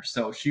training center.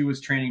 So she was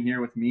training here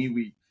with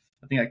me.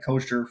 I think I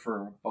coached her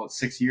for about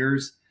 6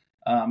 years.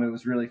 It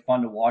was really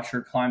fun to watch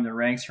her climb the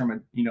ranks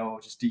from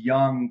just a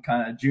young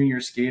kind of junior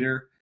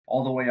skater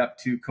all the way up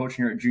to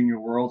coaching her at Junior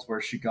Worlds,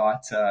 where she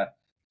got a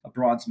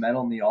bronze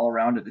medal in the all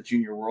around at the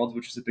Junior Worlds,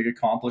 which is a big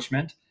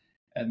accomplishment.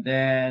 And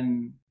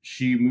then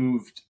she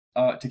moved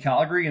to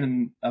Calgary,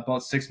 and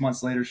about 6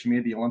 months later, she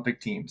made the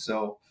Olympic team.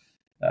 So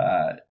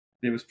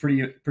it was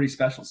pretty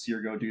special to see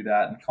her go do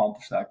that and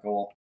accomplish that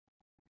goal.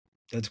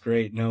 That's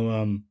great.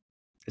 No,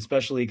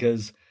 especially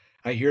because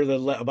I hear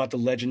about the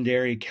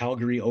legendary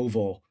Calgary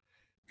Oval.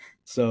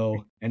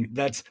 So, and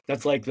that's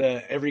like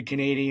every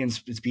Canadian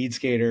speed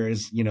skater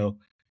is,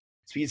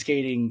 speed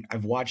skating.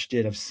 I've watched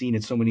it. I've seen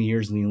it so many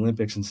years in the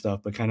Olympics and stuff,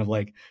 but kind of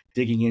like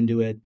digging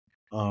into it,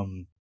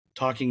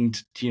 talking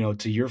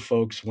to your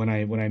folks when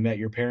I met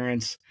your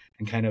parents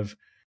and kind of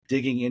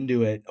digging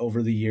into it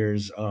over the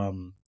years.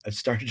 I've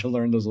started to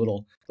learn those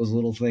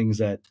little things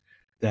that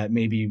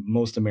maybe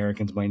most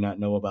Americans might not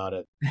know about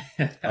it.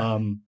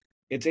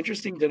 It's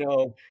interesting to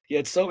know. Yeah,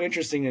 it's so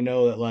interesting to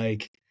know that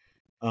like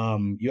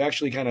you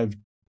actually kind of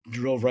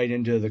drove right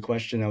into the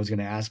question I was going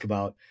to ask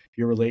about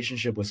your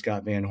relationship with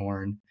Scott Van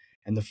Horn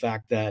and the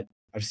fact that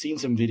I've seen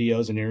some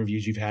videos and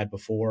interviews you've had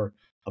before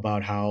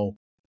about how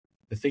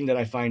the thing that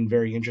I find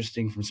very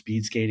interesting from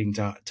speed skating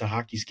to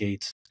hockey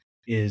skates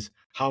is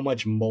how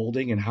much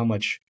molding and how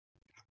much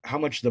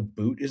the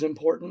boot is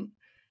important.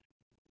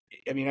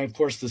 I mean, of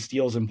course, the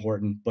steel is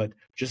important, but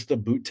just the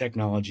boot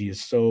technology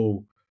is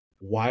so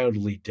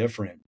wildly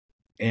different,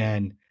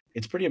 and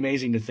it's pretty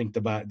amazing to think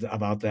about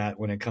that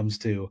when it comes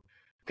to.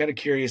 I'm kind of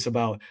curious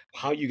about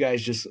how you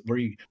guys just were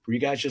you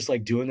guys just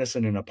like doing this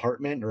in an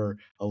apartment or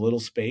a little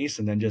space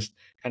and then just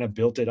kind of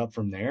built it up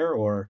from there,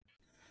 or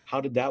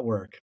how did that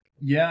work?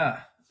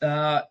 Yeah.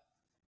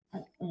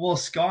 Well,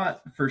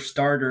 Scott, for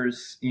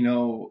starters, he's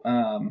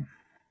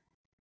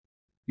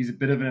a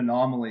bit of an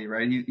anomaly,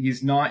 right?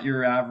 He's not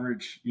your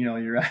average,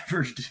 your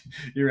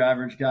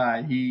average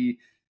guy.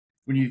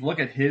 When you look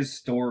at his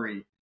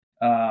story,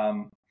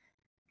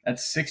 at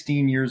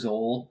 16 years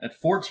old, at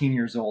 14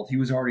 years old, he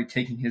was already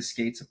taking his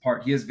skates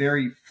apart. He has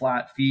very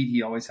flat feet.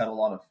 He always had a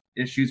lot of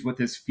issues with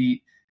his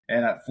feet.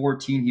 And at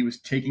 14, he was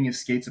taking his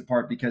skates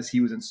apart because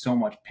he was in so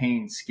much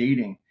pain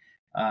skating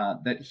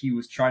that he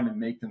was trying to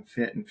make them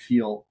fit and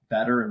feel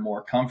better and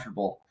more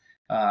comfortable.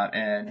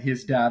 And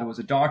his dad was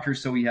a doctor,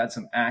 so he had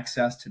some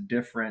access to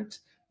different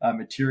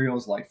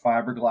materials like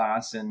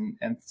fiberglass and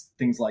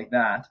things like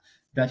that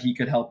he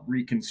could help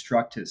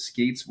reconstruct his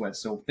skates with.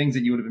 So things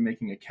that you would have been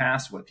making a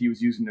cast with, he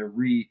was using to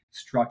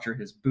restructure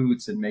his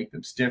boots and make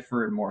them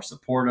stiffer and more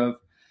supportive.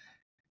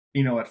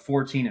 At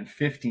 14 and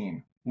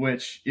 15,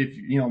 which if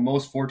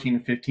most 14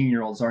 and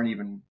 15-year-olds aren't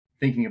even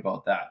thinking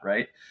about that,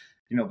 right?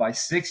 By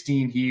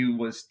 16, he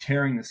was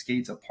tearing the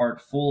skates apart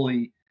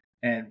fully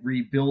and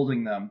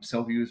rebuilding them.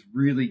 So he was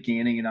really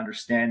gaining an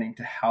understanding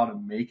to how to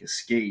make a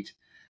skate,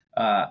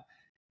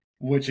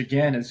 which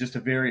again is just a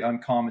very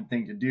uncommon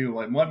thing to do.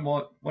 Like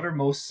what are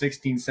most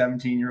 16,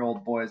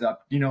 17-year-old boys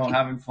up,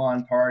 having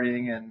fun,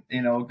 partying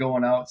and,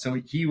 going out. So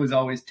he was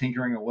always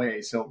tinkering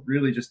away. So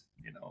really just,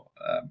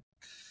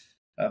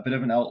 a bit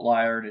of an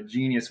outlier and a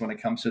genius when it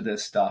comes to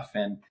this stuff.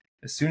 And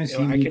as soon as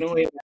I can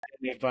only imagine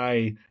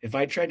if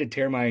I tried to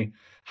tear my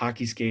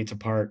hockey skates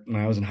apart when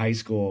I was in high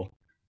school,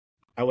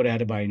 I would have had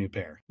to buy a new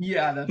pair.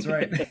 Yeah, that's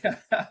right.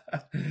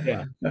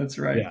 Yeah, that's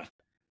right. Yeah.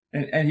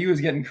 And he was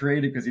getting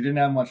creative because he didn't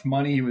have much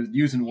money. He was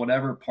using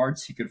whatever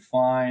parts he could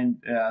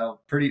find.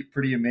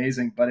 Pretty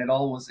amazing. But it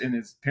all was in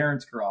his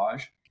parents'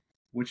 garage,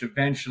 which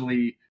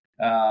eventually,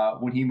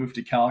 when he moved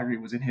to Calgary,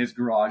 was in his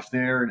garage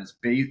there. And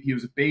he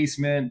was a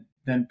basement,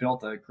 then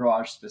built a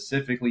garage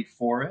specifically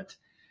for it.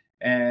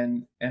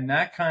 And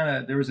that kind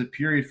of, there was a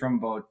period from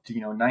about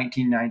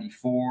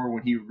 1994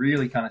 when he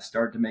really kind of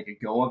started to make a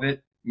go of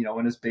it,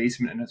 in his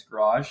basement, in his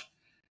garage,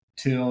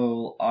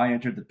 till I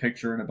entered the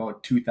picture in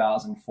about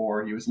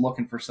 2004. He was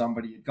looking for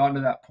somebody. He had gotten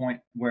to that point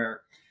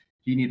where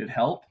he needed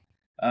help.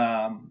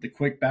 The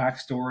quick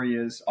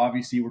backstory is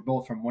obviously we're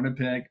both from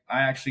Winnipeg.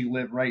 I actually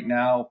live right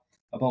now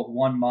about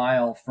 1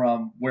 mile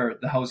from where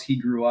the house he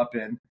grew up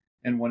in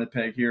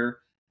Winnipeg here.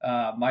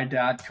 My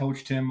dad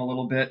coached him a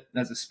little bit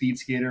as a speed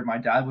skater. My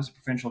dad was a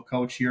provincial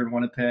coach here in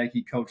Winnipeg.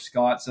 He coached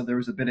Scott, so there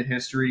was a bit of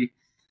history.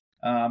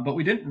 But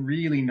we didn't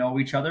really know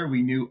each other.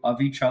 We knew of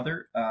each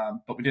other,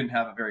 but we didn't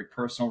have a very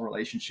personal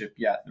relationship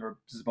yet. There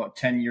was about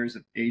 10 years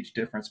of age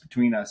difference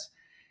between us.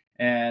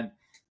 And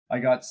I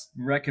got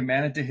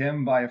recommended to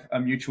him by a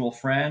mutual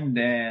friend,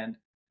 and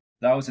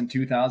that was in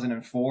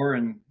 2004.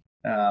 And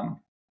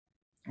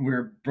we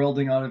were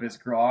building out of his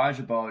garage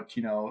about,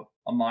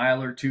 a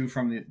mile or two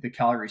from the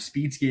Calgary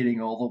Speed Skating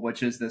Oval,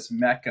 which is this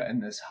mecca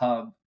and this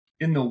hub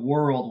in the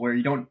world where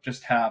you don't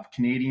just have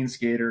Canadian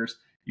skaters,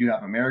 you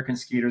have American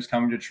skaters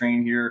coming to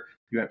train here.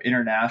 You have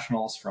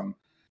internationals from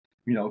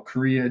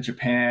Korea,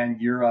 Japan,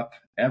 Europe,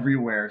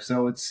 everywhere.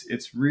 So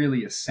it's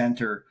really a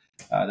center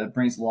that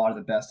brings a lot of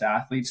the best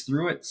athletes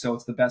through it. So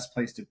it's the best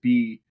place to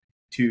be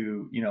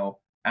to,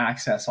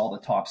 access all the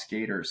top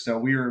skaters. So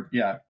we were,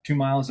 2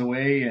 miles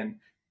away, and,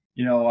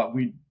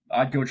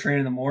 I'd go train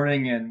in the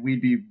morning and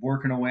we'd be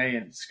working away,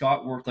 and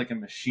Scott worked like a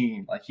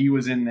machine. Like he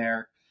was in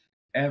there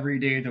every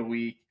day of the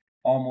week,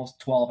 almost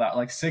 12 hours,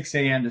 like 6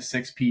 a.m. to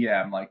 6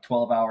 p.m., like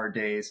 12-hour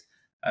days.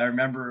 I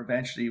remember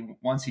eventually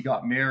once he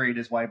got married,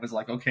 his wife was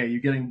like, okay, you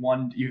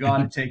got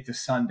to take the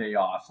Sunday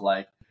off.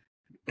 Like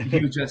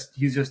he's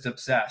just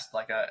obsessed,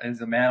 like as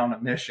a man on a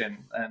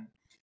mission. And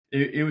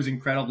it was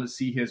incredible to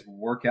see his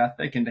work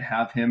ethic and to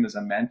have him as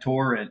a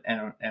mentor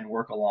and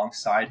work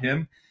alongside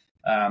him.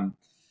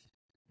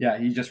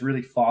 He just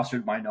really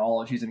fostered my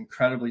knowledge. He's an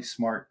incredibly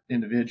smart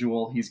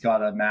individual. He's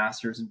got a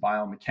master's in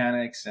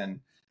biomechanics,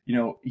 and,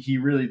 he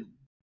really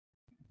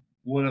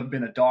would have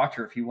been a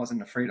doctor if he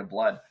wasn't afraid of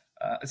blood.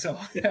 For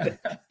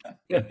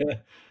the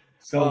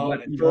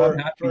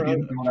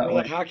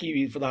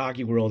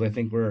hockey world, I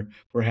think we're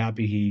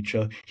happy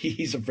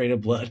he's afraid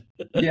of blood.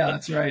 Yeah,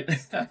 that's right.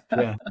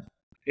 Yeah.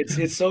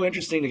 It's so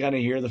interesting to kind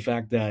of hear the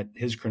fact that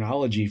his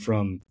chronology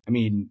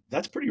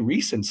that's pretty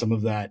recent, some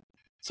of the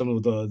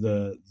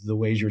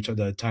ways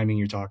the timing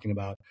you're talking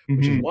about,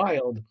 which is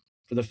wild,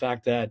 for the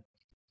fact that,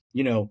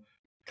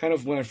 kind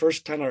of when I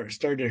first time I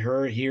started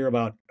to hear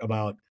about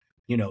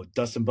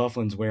Dustin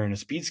Byfuglien's wearing a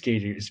speed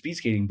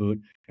skating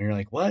boot, and you're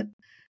like, what?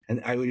 And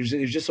it was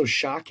just so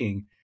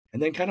shocking.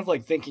 And then kind of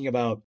like thinking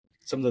about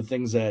some of the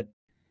things that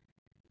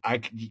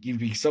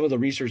some of the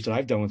research that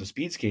I've done with the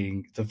speed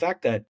skating, the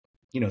fact that,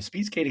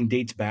 speed skating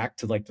dates back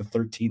to like the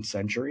 13th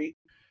century,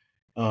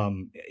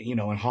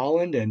 in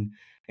Holland, and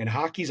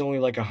hockey's only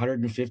like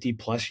 150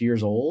 plus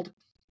years old.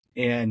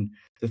 And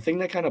the thing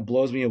that kind of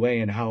blows me away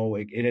and how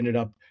it ended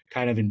up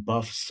kind of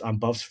on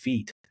Buff's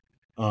feet,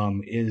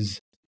 is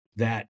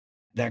that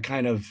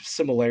kind of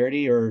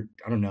similarity, or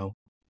I don't know,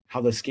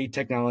 how the skate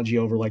technology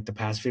over like the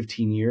past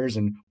 15 years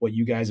and what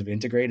you guys have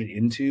integrated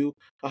into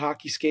a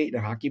hockey skate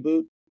and a hockey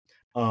boot.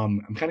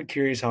 I'm kind of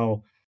curious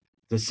how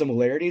the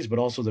similarities, but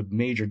also the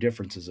major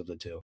differences of the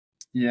two.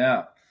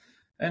 Yeah.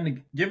 And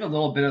to give a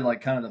little bit of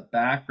like kind of the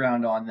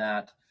background on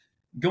that,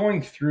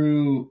 going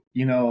through,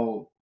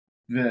 the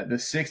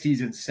 60s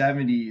and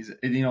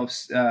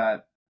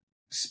 70s,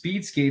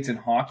 speed skates and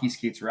hockey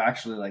skates were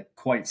actually like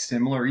quite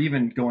similar.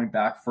 Even going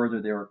back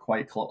further, they were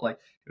quite close. Like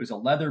it was a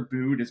leather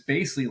boot. It's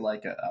basically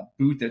like a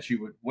boot that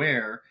you would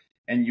wear,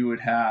 and you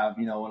would have,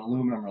 an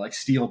aluminum or like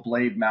steel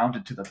blade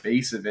mounted to the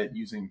base of it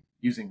using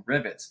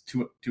rivets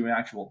to an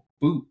actual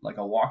boot, like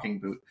a walking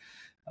boot.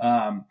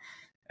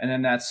 And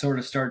then that sort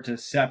of started to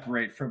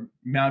separate from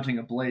mounting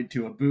a blade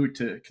to a boot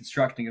to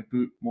constructing a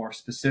boot more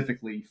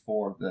specifically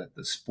for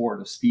the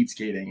sport of speed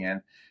skating.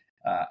 And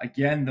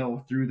again,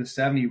 though, through the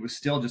 70s, it was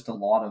still just a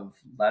lot of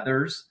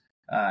leathers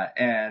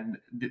and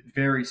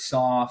very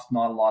soft,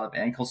 not a lot of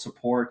ankle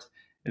support.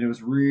 And it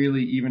was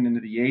really even into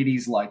the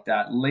 80s like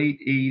that. Late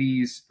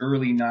 80s,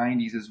 early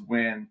 90s is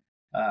when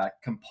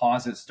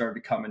composites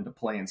started to come into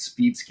play in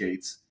speed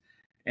skates.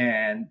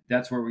 And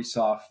that's where we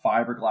saw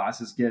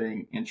fiberglasses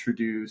getting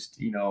introduced,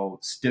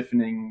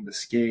 stiffening the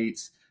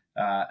skates.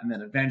 And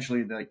then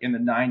eventually, in the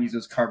 90s,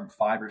 those carbon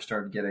fibers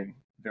started getting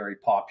very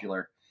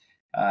popular.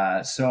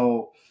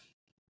 So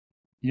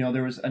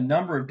there was a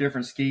number of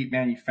different skate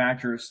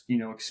manufacturers,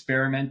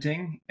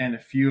 experimenting, and a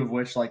few of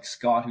which, like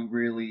Scott, who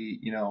really,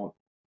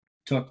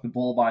 took the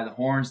bull by the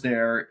horns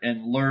there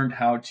and learned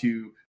how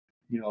to,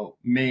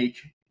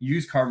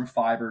 use carbon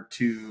fiber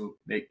to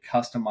make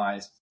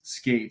customized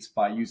skates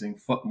by using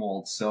foot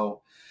molds.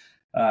 So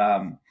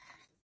that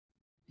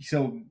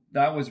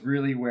was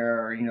really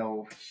where,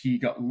 he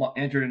got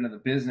entered into the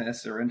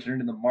business, or entered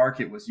into the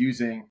market, was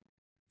using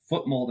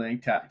foot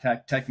molding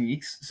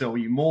techniques. So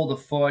you mold a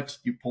foot,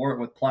 you pour it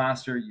with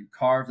plaster, you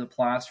carve the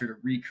plaster to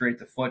recreate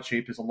the foot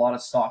shape. There's a lot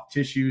of soft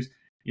tissues,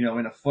 in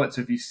a foot.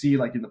 So if you see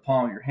like in the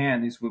palm of your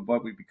hand, these would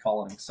what we'd be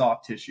calling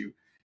soft tissue.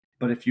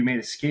 But if you made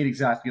a skate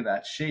exactly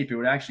that shape, it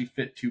would actually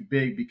fit too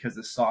big because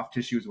the soft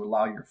tissues would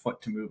allow your foot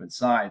to move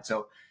inside.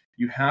 So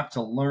you have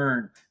to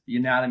learn the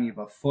anatomy of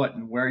a foot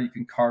and where you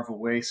can carve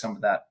away some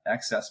of that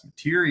excess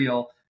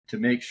material to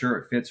make sure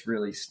it fits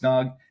really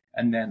snug,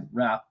 and then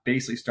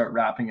basically start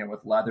wrapping it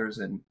with leathers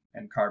and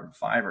carbon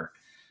fiber.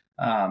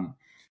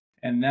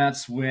 And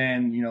that's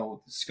when,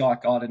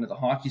 Scott got into the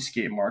hockey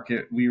skate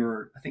market.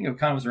 I think it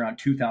kind of was around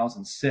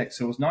 2006.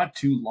 So it was not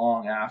too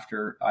long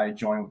after I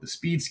joined with the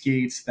speed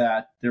skates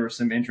that there was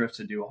some interest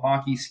to do a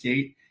hockey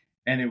skate.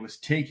 And it was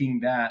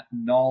taking that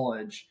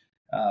knowledge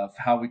of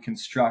how we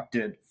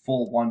constructed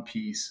full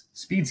one-piece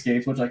speed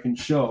skates, which I can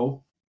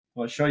show.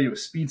 I'll show you a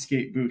speed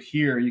skate boot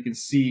here. You can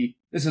see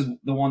this is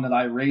the one that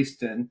I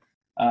raced in.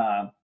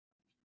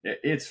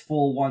 It's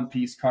full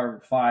one-piece carbon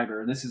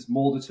fiber. This is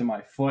molded to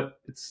my foot.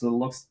 It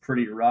looks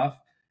pretty rough.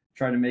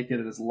 Try to make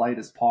it as light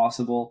as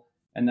possible.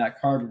 And that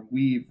carbon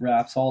weave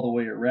wraps all the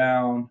way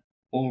around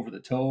over the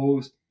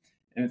toes.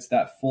 And it's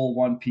that full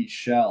one-piece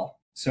shell.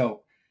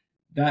 So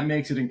that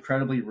makes it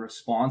incredibly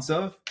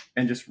responsive.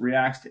 and just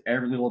reacts to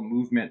every little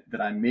movement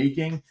that I'm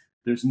making.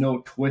 There's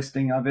no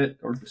twisting of it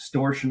or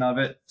distortion of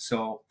it.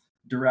 So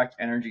direct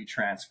energy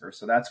transfer.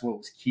 So that's what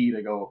was key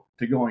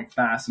to going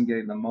fast and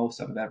getting the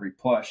most out of every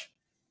push.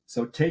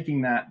 So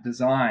taking that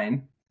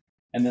design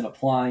and then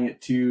applying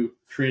it to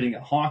creating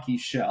a hockey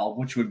shell,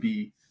 which would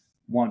be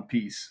one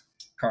piece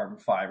carbon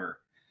fiber.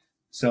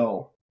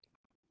 So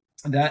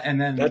that, and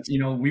then,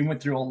 we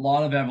went through a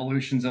lot of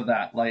evolutions of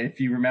that. Like,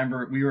 if you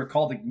remember, we were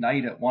called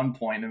Ignite at one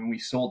point, and we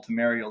sold to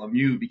Mario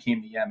Lemieux,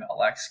 became the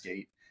MLX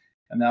skate.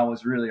 And that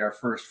was really our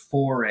first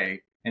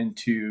foray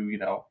into,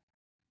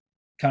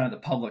 kind of the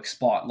public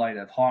spotlight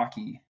of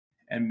hockey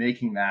and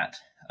making that,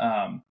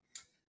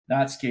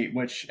 that skate,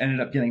 which ended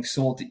up getting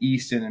sold to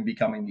Easton and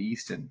becoming the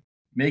Easton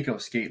Mako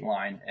skate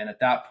line. And at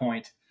that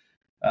point,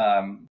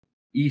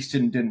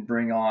 Easton didn't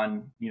bring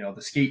on,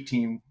 the skate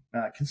team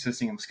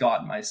consisting of Scott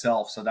and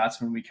myself. So that's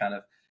when we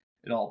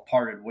it all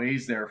parted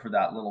ways there for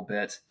that little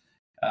bit.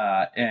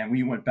 And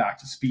we went back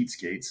to speed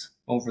skates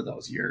over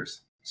those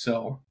years.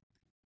 So.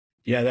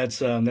 Yeah,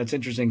 that's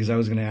interesting, because I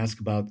was going to ask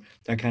about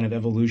that kind of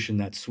evolution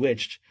that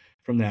switched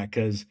from that,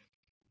 because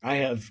I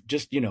have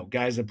just,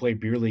 guys that play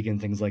beer league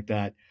and things like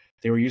that,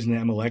 they were using the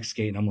MLX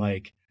skate, and I'm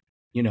like,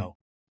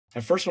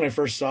 at first when I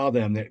first saw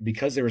them,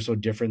 because they were so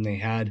different, they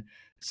had,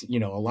 a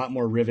lot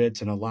more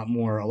rivets and a lot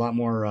more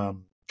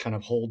kind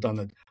of hold on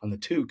the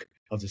toque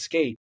of the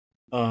skate.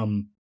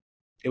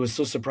 It was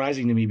so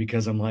surprising to me,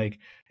 because I'm like,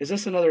 is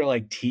this another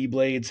like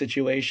T-blade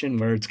situation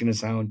where it's going to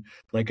sound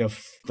like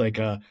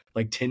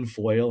tin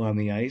foil on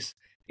the ice?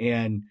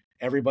 And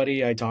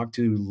everybody I talked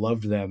to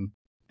loved them.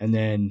 And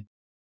then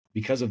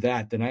because of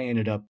that, then I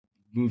ended up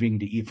moving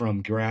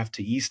from Graf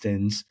to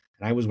Easton's,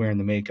 and I was wearing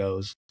the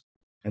Makos.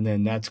 And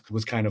then that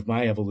was kind of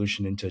my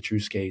evolution into True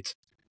Skates.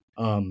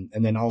 And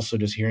then also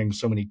just hearing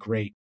so many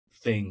great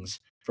things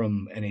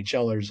from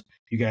NHLers.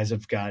 You guys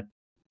have got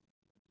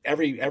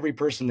every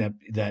person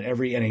that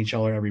every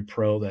NHLer, every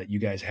pro that you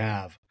guys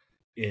have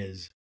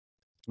is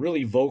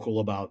really vocal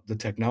about the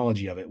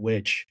technology of it,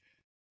 which,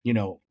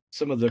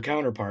 some of the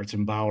counterparts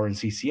in Bauer and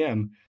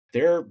CCM,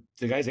 the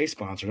guys they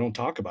sponsor don't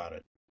talk about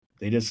it.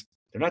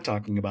 They're not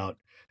talking about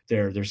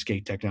their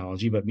skate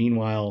technology. But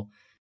meanwhile,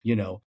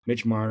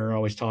 Mitch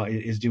Marner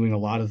is doing a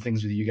lot of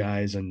things with you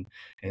guys, and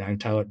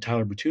Tyler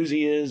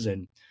Bertuzzi is,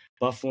 and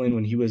Bufflin,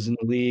 when he was in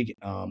the league,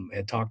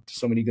 had talked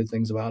so many good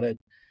things about it.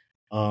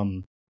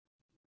 I'm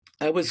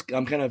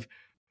kind of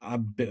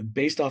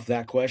based off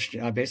that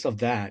question. Based off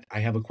that, I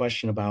have a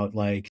question about,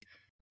 like,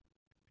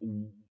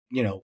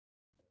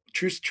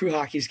 true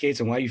hockey skates,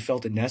 and why you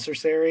felt it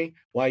necessary.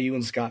 Why you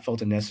and Scott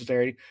felt it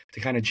necessary to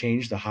kind of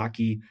change the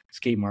hockey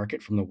skate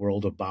market from the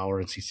world of Bauer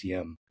and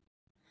CCM.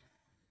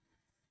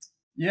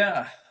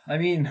 Yeah, I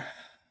mean,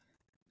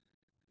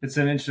 it's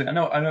an interesting.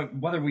 I know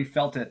whether we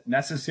felt it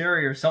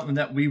necessary or something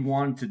that we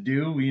wanted to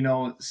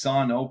do.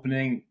 Saw an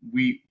opening.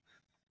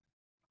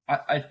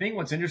 I think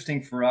what's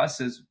interesting for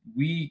us is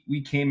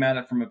we came at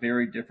it from a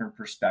very different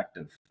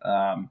perspective.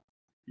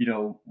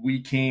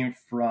 We came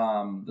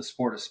from the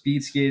sport of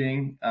speed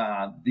skating.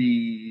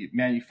 The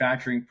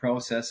manufacturing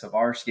process of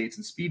our skates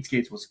and speed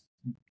skates was,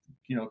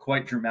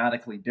 quite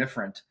dramatically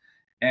different.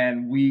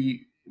 And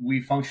we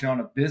function on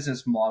a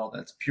business model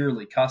that's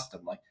purely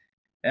custom. Like,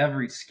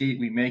 every skate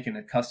we make in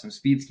a custom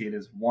speed skate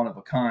is one of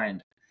a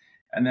kind.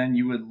 And then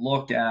you would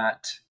look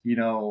at,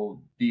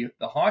 the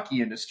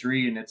hockey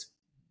industry, and it's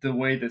the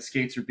way that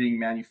skates are being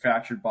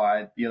manufactured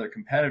by the other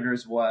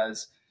competitors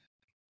was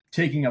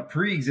taking a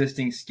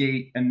pre-existing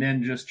skate and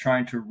then just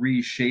trying to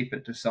reshape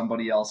it to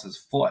somebody else's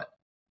foot.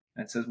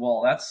 And it says,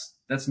 well,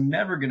 that's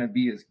never going to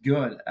be as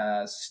good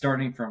as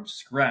starting from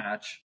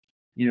scratch,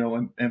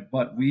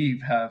 but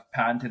we have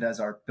patented as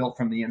our built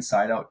from the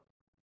inside out,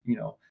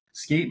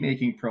 skate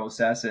making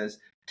process is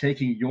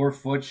taking your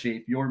foot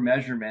shape, your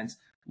measurements,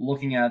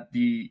 looking at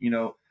the,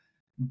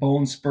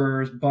 bone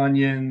spurs,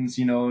 bunions,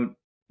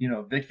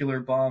 vicular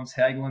bumps,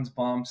 Hagelin's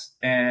bumps,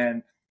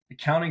 and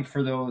accounting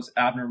for those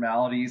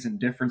abnormalities and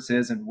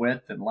differences in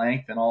width and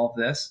length and all of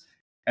this,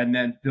 and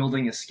then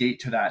building a skate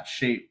to that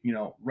shape,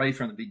 right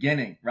from the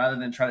beginning, rather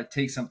than try to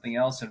take something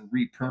else and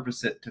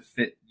repurpose it to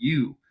fit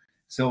you.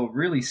 So it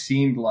really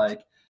seemed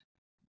like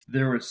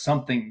there was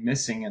something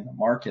missing in the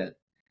market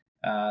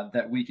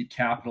that we could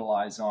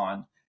capitalize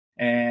on.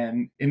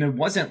 And it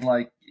wasn't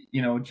like,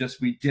 just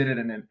we did it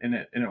and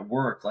it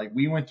worked. Like,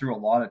 we went through a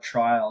lot of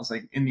trials.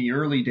 Like, in the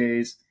early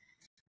days,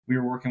 we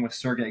were working with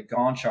Sergei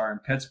Gonchar in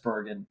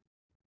Pittsburgh, and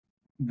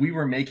we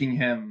were making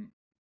him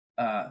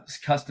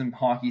custom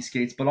hockey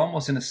skates, but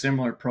almost in a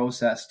similar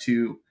process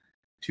to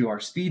our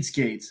speed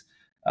skates.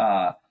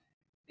 But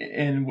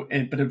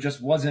it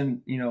just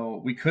wasn't,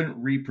 we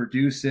couldn't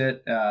reproduce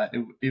it.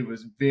 It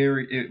was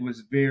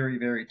very,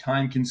 very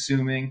time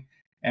consuming.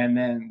 And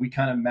then we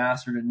kind of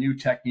mastered a new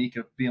technique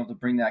of being able to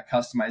bring that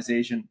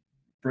customization,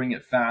 bring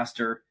it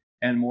faster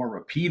and more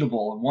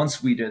repeatable. And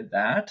once we did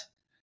that,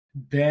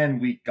 then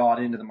we got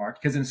into the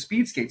market. Because in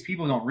speed skates,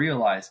 people don't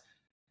realize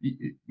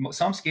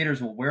some skaters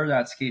will wear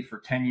that skate for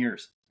 10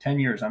 years. 10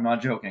 years, I'm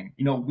not joking.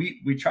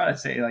 We try to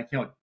say, like,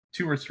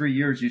 2 or 3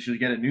 years, you should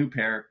get a new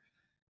pair.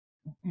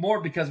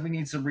 more because we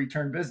need some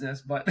return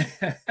business, but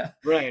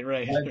right.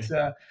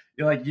 but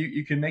like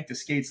you can make the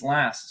skates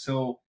last.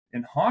 So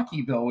in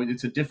hockey, though,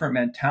 it's a different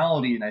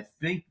mentality, and I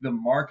think the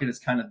market is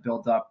kind of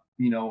built up,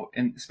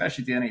 and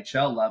especially at the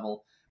NHL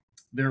level,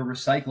 they're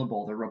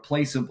recyclable, they're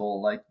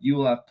replaceable. Like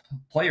you'll have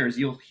players,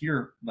 you'll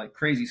hear like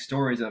crazy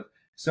stories of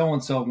so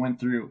and so went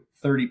through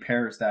 30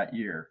 pairs that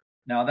year.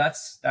 Now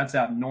that's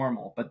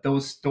abnormal, but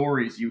those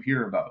stories you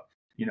hear about,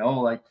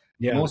 like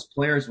Yeah. most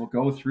players will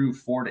go through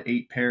 4 to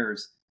 8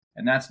 pairs,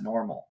 and that's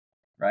normal,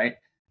 right?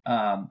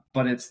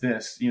 But it's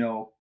this,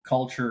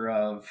 culture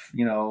of,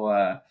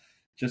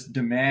 just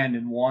demand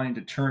and wanting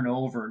to turn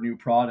over new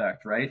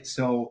product, right?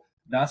 So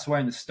that's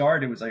why in the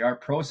start it was like our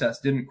process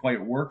didn't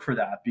quite work for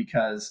that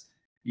because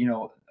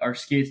our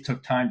skates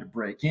took time to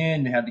break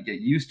in. They had to get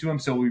used to them.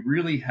 So we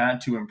really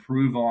had to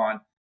improve on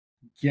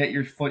get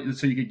your foot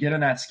so you could get on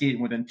that skate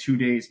and within 2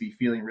 days be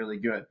feeling really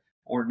good.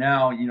 Or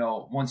now,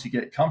 once you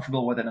get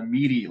comfortable with it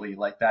immediately,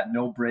 like that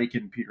no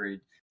break-in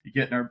period, you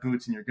get in our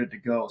boots and you're good to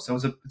go. So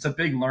it's a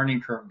big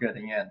learning curve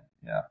getting in.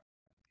 Yeah.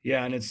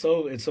 Yeah, and it's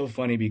so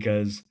funny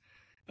because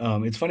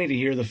it's funny to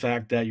hear the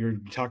fact that you're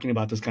talking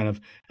about this kind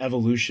of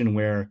evolution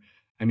where,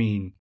 I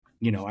mean,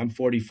 I'm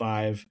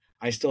 45.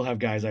 I still have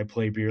guys I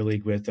play beer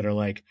league with that are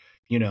like,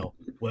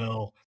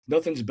 well,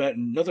 nothing's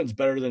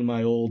better than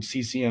my old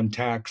CCM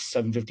Tax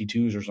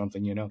 752s or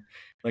something,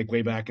 like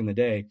way back in the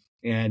day.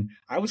 And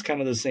I was kind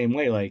of the same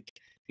way. Like,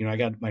 I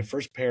got my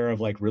first pair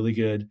of like really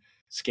good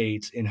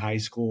skates in high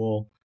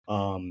school.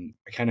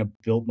 I kind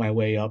of built my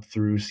way up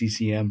through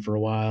CCM for a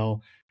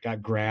while,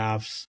 got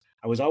graphs.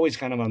 I was always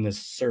kind of on this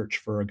search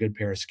for a good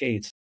pair of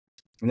skates.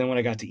 And then when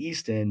I got to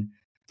Easton,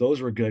 those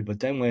were good.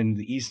 But then when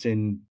the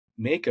Easton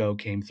Mako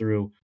came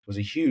through, it was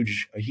a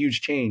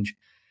huge change.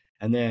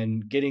 And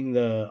then getting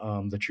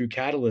the True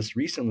Catalyst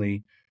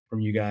recently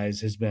from you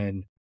guys has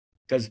been,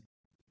 because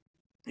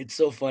it's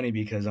so funny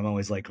because I'm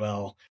always like,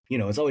 well,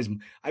 it's always,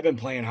 I've been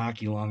playing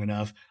hockey long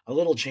enough. A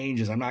little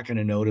changes, I'm not going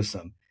to notice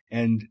them.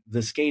 And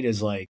the skate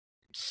is like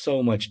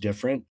so much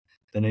different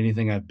than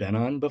anything I've been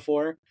on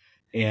before.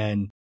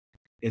 And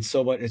it's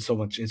so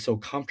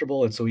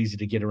comfortable. It's so easy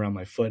to get around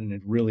my foot, and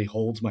it really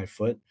holds my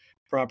foot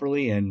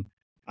properly. And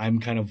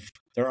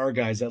there are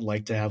guys that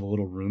like to have a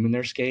little room in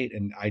their skate,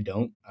 and I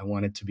don't. I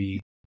want it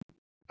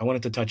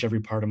to touch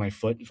every part of my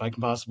foot if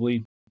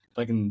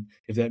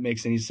that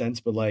makes any sense.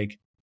 But like,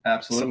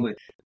 absolutely.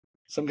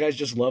 Some guys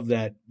just love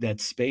that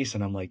space,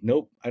 and I'm like,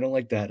 nope, I don't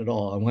like that at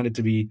all. I want it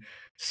to be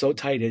so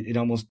tight.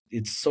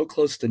 It's so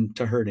close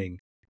to hurting.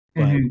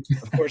 But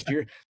of course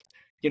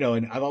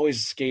and I've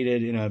always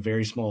skated in a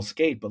very small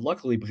skate, but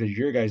luckily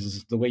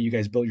because the way you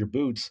guys built your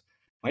boots,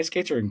 my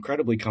skates are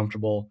incredibly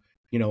comfortable,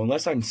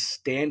 unless I'm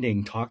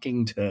standing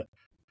talking to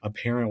a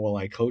parent while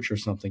I coach or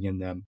something in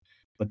them.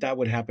 But that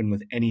would happen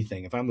with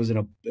anything. If I was in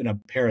a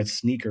pair of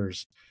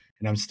sneakers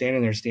and I'm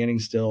standing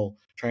still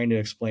trying to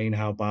explain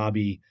how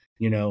Bobby,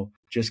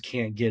 just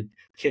can't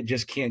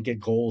get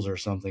goals or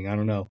something. I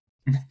don't know.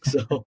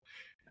 So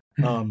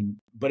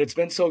but it's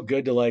been so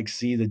good to like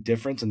see the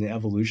difference and the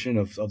evolution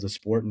of the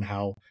sport, and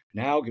how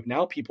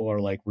now people are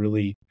like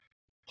really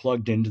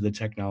plugged into the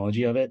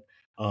technology of it.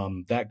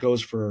 That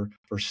goes for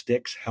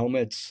sticks,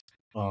 helmets,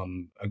 all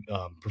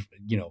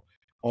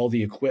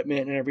the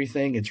equipment and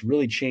everything. It's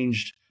really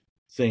changed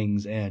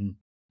things, and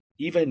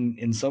even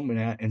in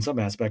some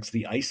aspects,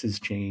 the ice has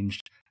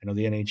changed. I know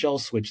the NHL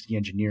switched the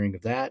engineering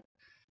of that,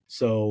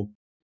 so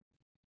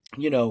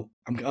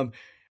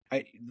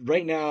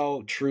right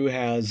now True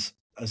has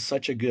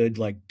such a good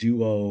like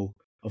duo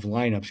of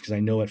lineups, because I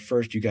know at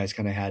first you guys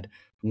kind of had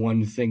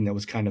one thing that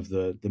was kind of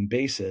the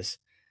basis.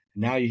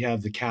 Now you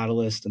have the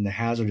Catalyst and the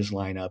Hazardous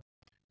lineup,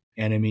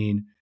 and I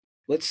mean,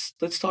 let's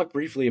talk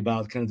briefly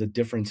about kind of the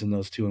difference in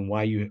those two and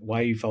why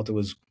you felt it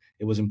was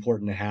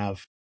important to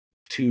have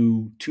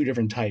two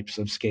different types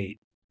of skate.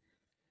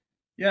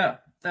 Yeah,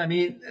 I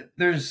mean,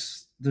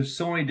 there's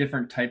so many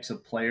different types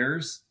of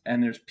players,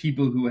 and there's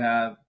people who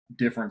have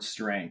different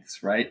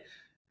strengths, right?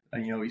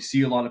 And, you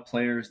see a lot of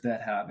players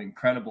that have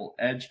incredible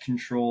edge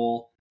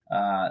control.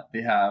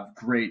 They have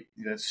great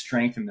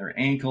strength in their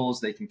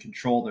ankles. They can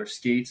control their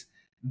skates.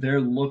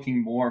 They're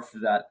looking more for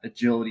that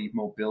agility,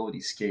 mobility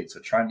skate. So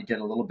trying to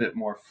get a little bit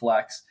more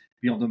flex,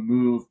 be able to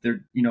move.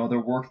 They're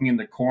working in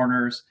the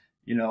corners,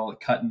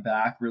 cutting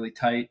back really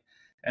tight.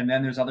 And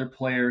then there's other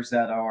players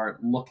that are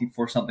looking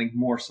for something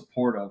more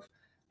supportive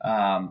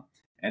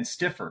and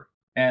stiffer.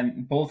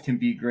 And both can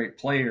be great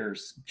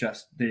players,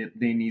 just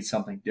they need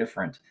something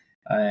different.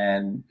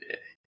 And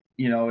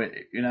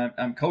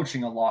I'm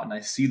coaching a lot, and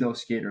I see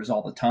those skaters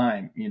all the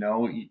time.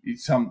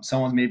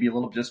 Someone's maybe a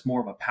little just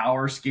more of a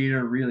power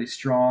skater, really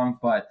strong,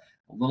 but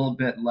a little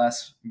bit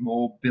less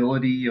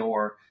mobility,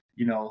 or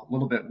a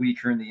little bit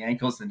weaker in the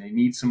ankles, and they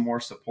need some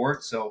more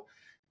support. So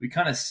we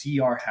kind of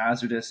see our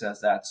Hazardous as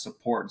that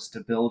support and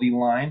stability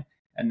line,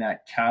 and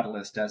that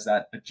Catalyst as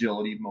that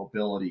agility,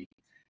 mobility.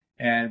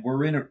 And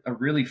we're in a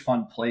really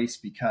fun place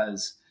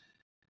because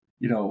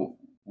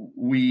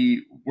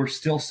we're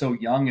still so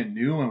young and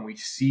new, and we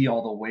see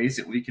all the ways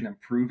that we can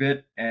improve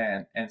it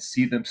and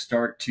see them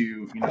start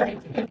to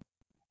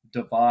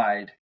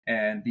divide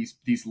and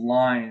these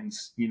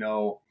lines,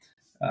 even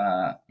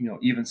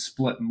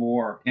split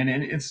more. And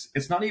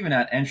it's not even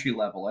at entry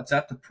level; it's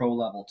at the pro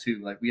level too.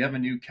 Like we have a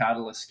new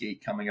Catalyst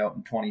skate coming out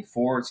in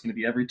 24. It's going to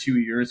be every 2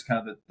 years,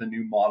 kind of the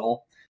new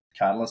model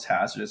Catalyst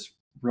has, just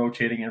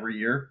rotating every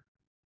year.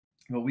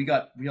 But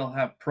we'll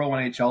have pro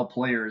NHL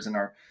players in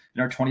our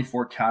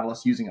 24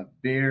 Catalyst using a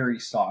very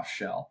soft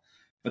shell.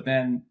 But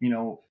then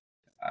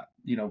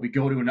we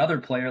go to another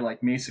player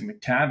like Mason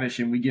McTavish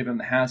and we give him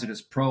the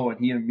Hazardous Pro and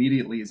he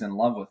immediately is in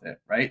love with it,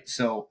 right?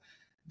 So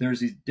there's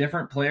these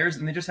different players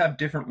and they just have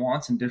different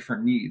wants and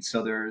different needs.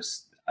 So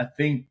I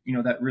think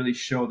that really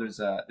show there's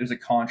a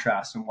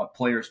contrast in what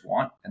players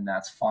want, and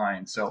that's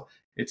fine. So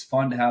it's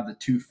fun to have the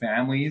two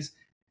families,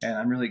 and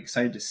I'm really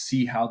excited to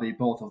see how they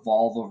both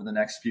evolve over the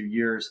next few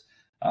years.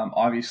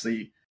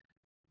 Obviously,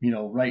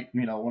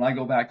 when I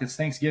go back, it's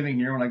Thanksgiving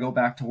here. When I go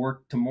back to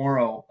work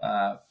tomorrow,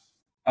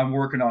 I'm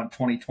working on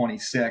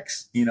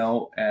 2026,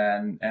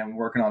 and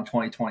working on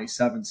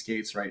 2027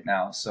 skates right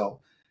now. So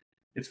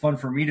it's fun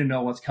for me to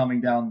know what's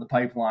coming down the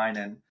pipeline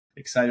and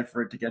excited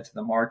for it to get to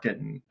the market.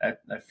 And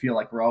I feel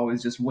like we're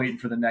always just waiting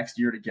for the next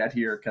year to get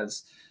here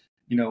because,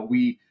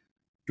 we're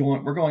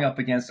going up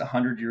against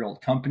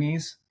 100-year-old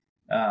companies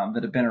that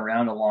have been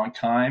around a long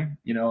time.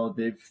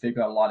 They've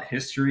got a lot of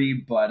history,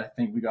 but I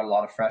think we got a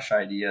lot of fresh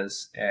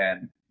ideas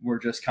and we're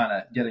just kind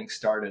of getting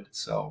started.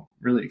 So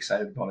really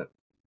excited about it.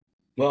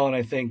 Well, and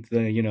I think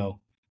the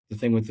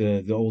thing with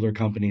the older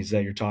companies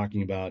that you're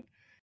talking about,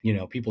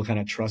 people kind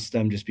of trust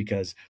them just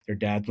because their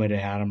dads might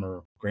have had them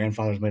or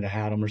grandfathers might have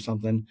had them or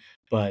something.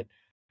 But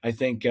I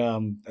think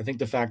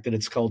the fact that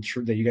it's called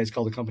True, that you guys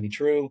call the company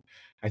True,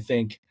 I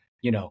think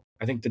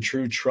the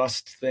true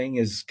trust thing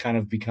is kind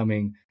of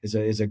becoming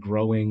is a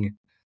growing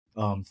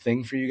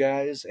thing for you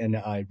guys, and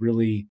I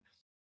really,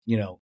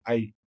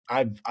 I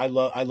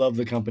love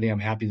the company. I'm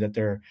happy that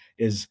there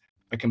is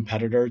a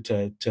competitor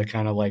to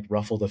kind of like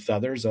ruffle the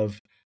feathers of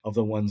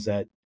the ones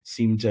that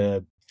seem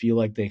to feel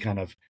like they kind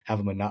of have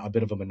a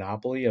bit of a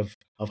monopoly of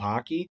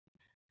hockey.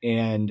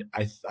 And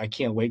I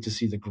can't wait to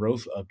see the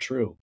growth of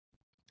True.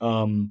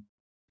 The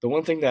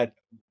one thing that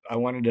I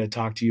wanted to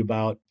talk to you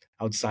about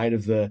outside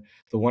of the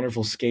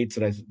wonderful skates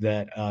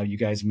that you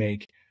guys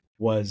make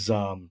was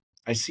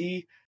I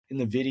see in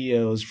the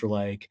videos for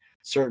like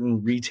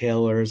certain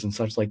retailers and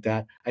such like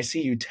that, I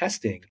see you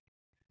testing.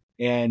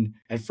 And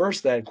at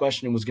first that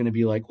question was going to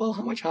be like, well,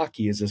 how much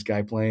hockey is this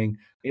guy playing?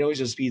 He's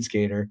a speed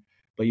skater,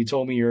 but you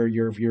told me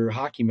your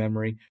hockey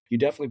memory, you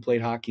definitely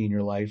played hockey in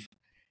your life.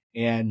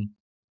 And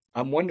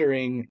I'm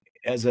wondering,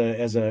 as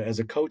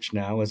a coach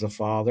now, as a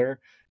father,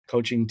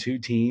 coaching two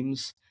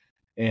teams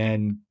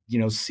and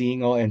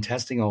seeing all and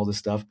testing all this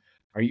stuff,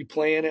 are you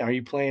playing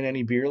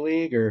any beer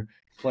league or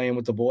playing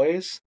with the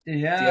boys? Yeah, Do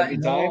you have any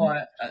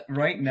time?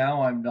 right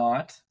now I'm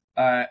not.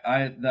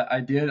 I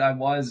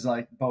was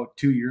like about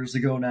 2 years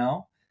ago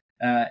now,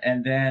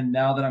 and then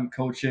now that I'm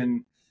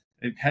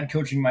head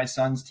coaching my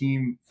son's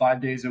team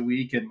 5 days a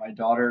week and my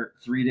daughter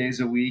 3 days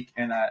a week,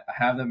 and I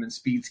have them in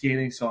speed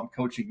skating, so I'm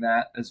coaching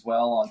that as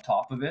well on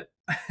top of it.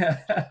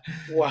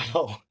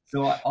 Wow.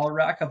 So I'll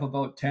rack up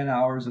about 10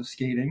 hours of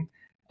skating,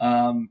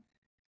 and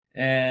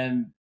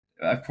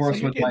of course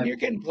so you're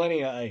getting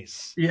plenty of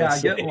ice. Yeah, I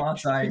get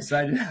lots of ice.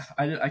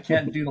 I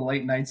can't do the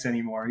late nights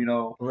anymore.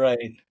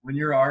 Right. When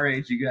you're our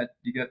age, you get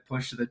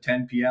pushed to the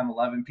 10 p.m.,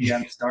 11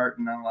 p.m. start,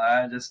 and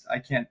I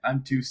can't.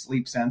 I'm too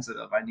sleep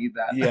sensitive. I need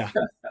that. Yeah.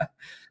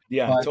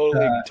 Yeah. But,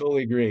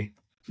 totally agree.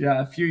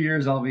 Yeah, a few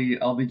years I'll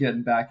be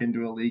getting back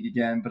into a league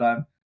again, but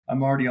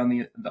I'm already on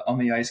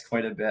the ice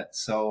quite a bit.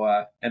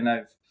 So and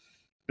I've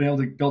been able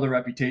to build a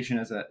reputation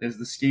as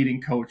the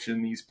skating coach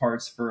in these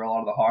parts for a lot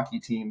of the hockey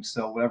teams.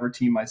 So whatever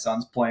team my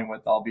son's playing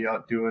with, I'll be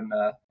out doing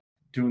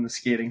the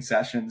skating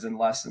sessions and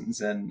lessons,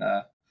 and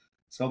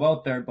so I'm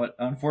out there. But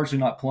unfortunately,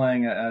 not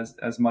playing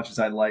as much as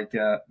I'd like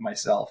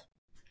myself.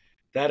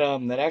 That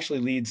actually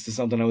leads to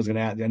something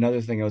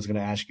another thing I was going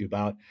to ask you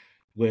about,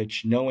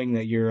 which, knowing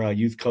that you're a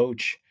youth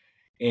coach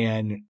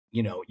and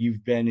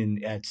you've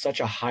been at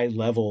such a high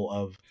level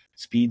of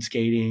speed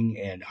skating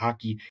and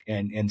hockey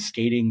and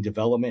skating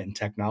development and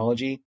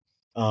technology,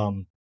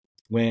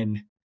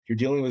 when you're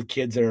dealing with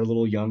kids that are a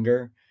little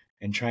younger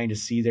and trying to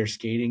see their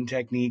skating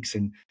techniques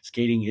and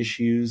skating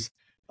issues,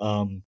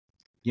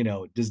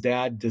 does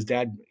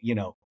dad,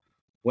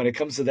 when it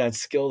comes to that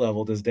skill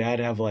level, does dad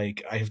have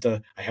like, I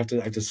have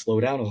to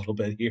slow down a little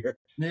bit here?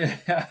 Yeah.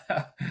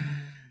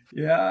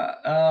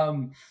 Yeah.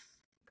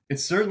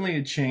 It's certainly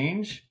a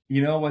change.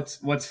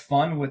 What's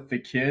fun with the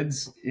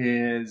kids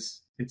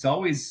is it's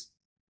almost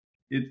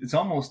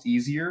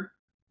easier.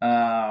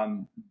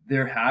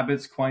 Their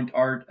habits quite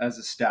aren't as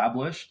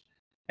established,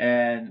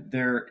 and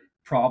their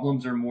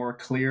problems are more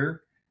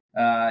clear.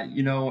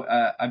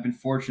 I've been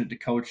fortunate to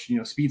coach,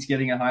 speed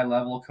skating at high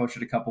level, coach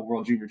at a couple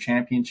World Junior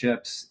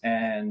Championships,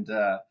 and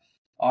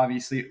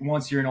obviously,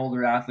 once you're an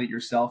older athlete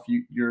yourself,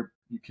 you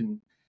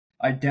can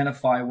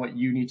identify what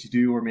you need to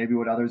do or maybe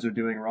what others are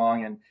doing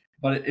wrong, and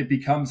but it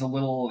becomes a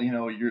little,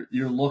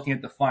 you're looking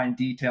at the fine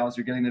details.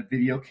 You're getting the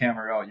video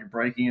camera out. You're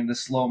breaking into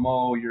slow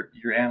mo.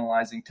 You're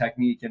analyzing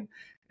technique, and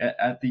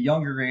at the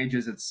younger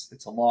ages,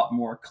 it's a lot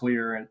more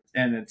clear,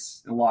 and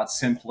it's a lot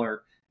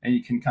simpler, and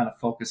you can kind of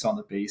focus on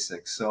the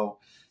basics. So,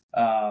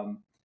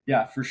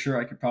 yeah, for sure,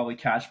 I could probably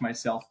catch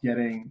myself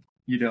getting,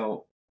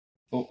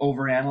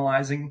 over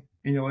analyzing,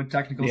 a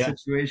technical Yeah.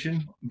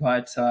 situation,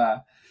 but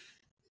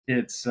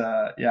it's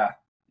yeah.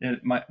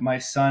 My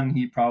son,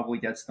 he probably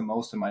gets the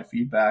most of my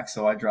feedback,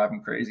 so I drive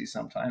him crazy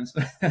sometimes.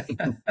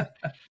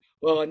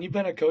 Well, and you've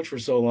been a coach for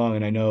so long,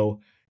 and I know,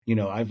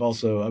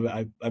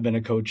 I've been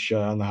a coach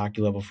on the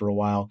hockey level for a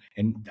while,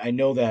 and I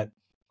know that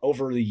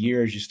over the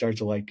years you start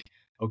to like,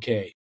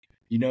 okay,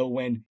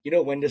 when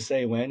to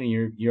say when, and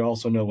you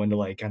also know when to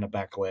like kind of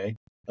back away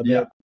a Yeah.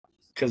 bit,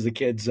 because the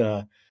kids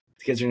are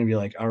gonna be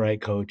like, all right,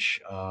 coach,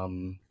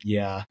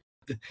 yeah,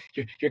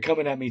 you're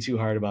coming at me too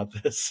hard about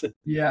this.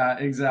 Yeah,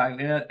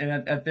 exactly.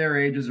 And at their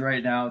ages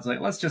right now, it's like,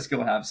 let's just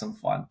go have some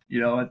fun.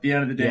 At the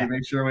end of the day, Yeah.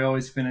 make sure we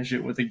always finish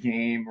it with a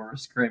game or a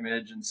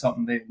scrimmage and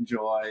something they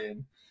enjoy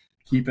and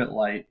keep it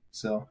light.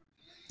 So,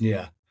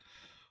 Yeah.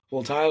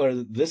 Well, Tyler,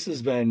 this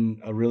has been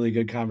a really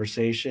good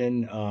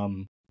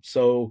conversation.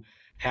 So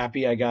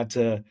happy I got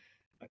to.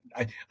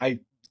 I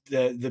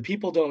the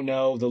people don't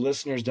know, the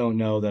listeners don't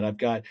know that I've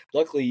got.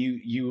 Luckily,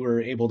 you were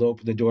able to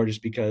open the door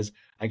just because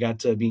I got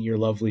to meet your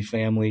lovely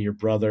family, your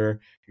brother,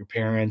 your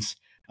parents,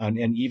 and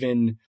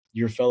even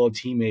your fellow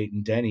teammate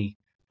and Denny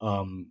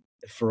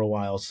for a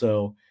while.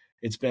 So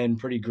it's been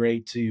pretty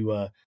great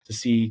to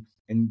see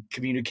and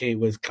communicate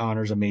with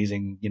Connor's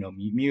amazing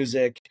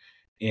music,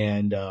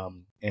 and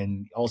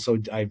also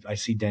I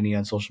see Denny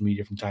on social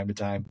media from time to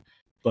time,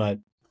 but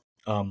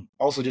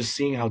also just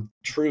seeing how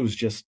True's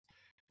just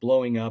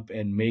blowing up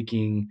and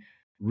making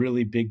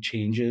really big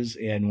changes.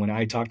 And when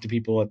I talk to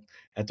people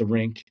at the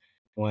rink,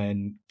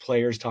 when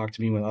players talk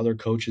to me, when other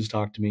coaches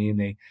talk to me,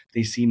 and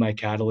they see my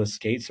Catalyst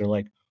skates, they're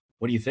like,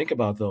 "What do you think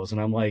about those?" And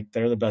I'm like,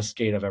 "They're the best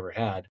skate I've ever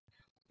had."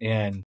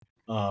 And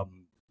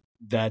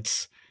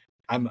that's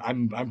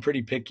I'm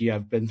pretty picky.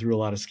 I've been through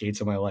a lot of skates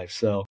in my life,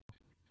 so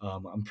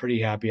I'm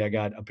pretty happy I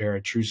got a pair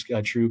of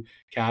true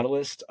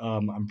Catalyst.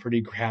 I'm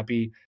pretty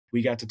happy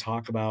we got to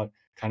talk about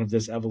kind of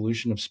this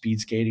evolution of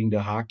speed skating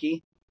to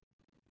hockey,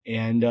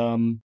 and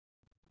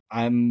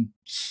I'm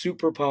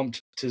super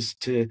pumped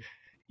to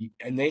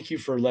and thank you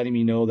for letting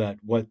me know that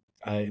what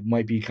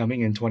might be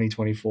coming in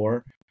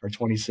 2024 or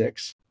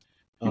 26.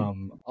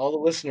 All the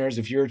listeners,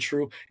 if you're a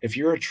true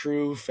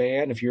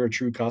fan, if you're a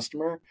true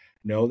customer,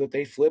 know that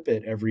they flip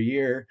it every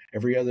year,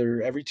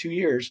 every 2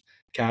 years,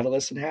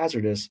 Catalyst and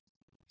Hazardous.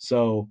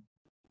 So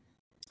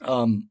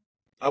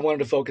I wanted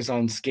to focus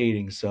on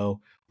skating, so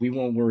we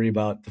won't worry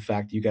about the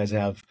fact that you guys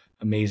have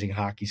amazing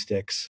hockey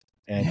sticks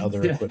and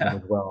other equipment yeah.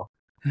 as well.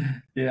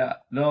 Yeah.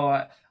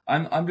 No,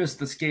 I'm just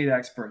the skate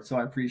expert, so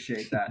I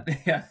appreciate that.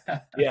 Yeah.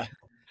 Yeah,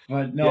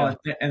 But yeah,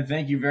 no, and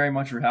thank you very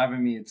much for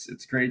having me.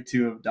 It's great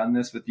to have done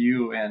this with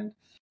you, and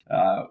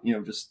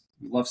just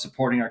love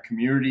supporting our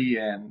community,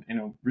 and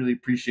really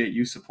appreciate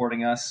you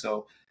supporting us.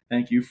 So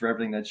thank you for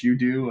everything that you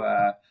do.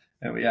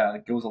 And yeah,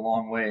 it goes a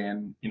long way,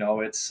 and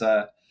it's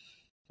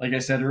like I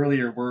said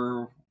earlier,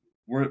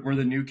 we're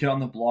the new kid on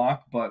the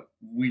block, but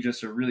we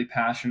just are really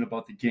passionate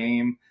about the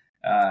game,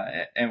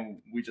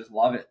 and we just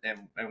love it,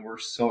 and we're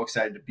so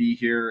excited to be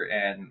here,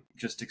 and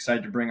just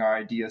excited to bring our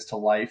ideas to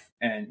life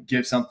and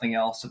give something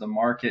else to the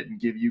market and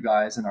give you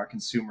guys and our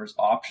consumers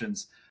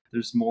options.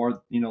 There's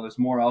more, there's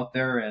more out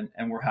there,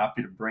 and we're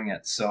happy to bring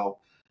it. So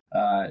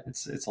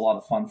it's a lot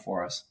of fun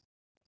for us.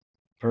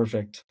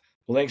 perfect.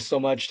 Well, thanks so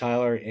much,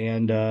 Tyler,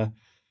 and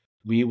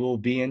we will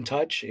be in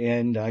touch.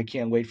 And I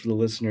can't wait for the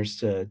listeners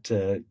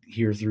to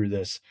hear through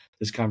this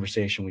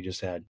conversation we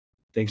just had.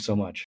 Thanks so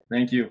much.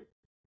 Thank you.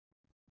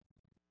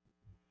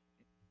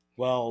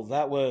 Well,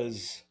 that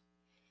was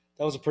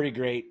a pretty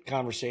great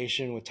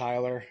conversation with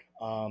Tyler.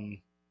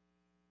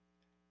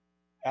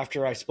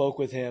 After I spoke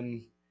with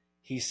him,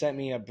 he sent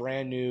me a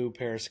brand new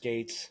pair of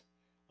skates.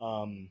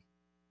 I'll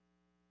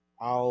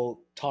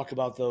talk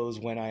about those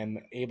when I'm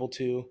able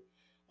to,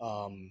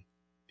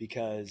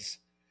 because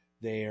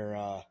they're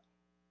a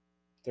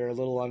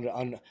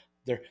little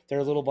they're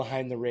a little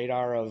behind the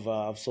radar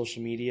of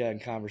social media and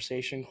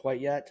conversation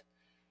quite yet.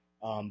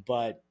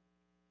 But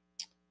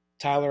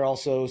Tyler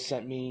also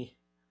sent me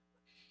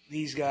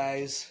these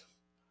guys.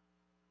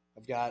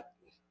 I've got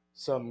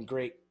some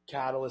great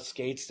Catalyst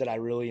skates that I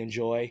really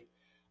enjoy.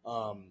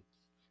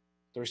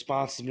 The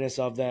responsiveness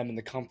of them and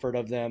the comfort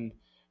of them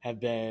have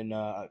been,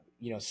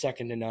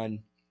 second to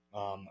none.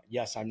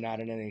 Yes, I'm not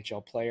an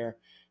NHL player,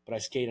 but I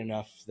skate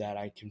enough that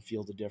I can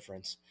feel the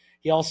difference.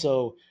 He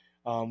also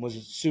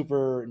was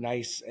super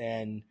nice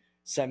and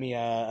sent me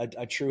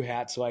a true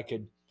hat so I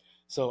could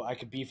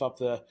beef up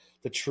the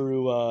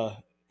true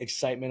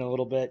excitement a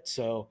little bit.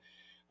 So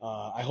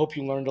I hope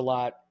you learned a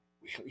lot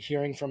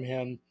hearing from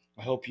him.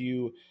 I hope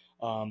you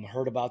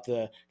heard about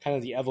the kind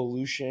of the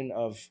evolution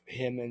of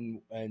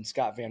him and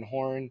Scott Van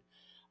Horn,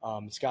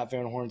 Scott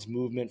Van Horn's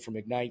movement from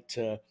Ignite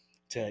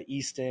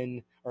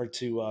Easton, or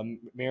to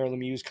Mary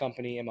Lemieux's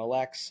company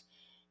MLX,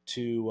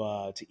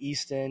 to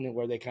Easton,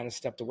 where they kind of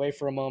stepped away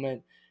for a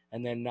moment,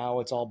 and then now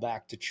it's all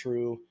back to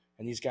True.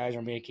 And these guys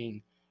are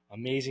making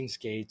amazing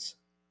skates.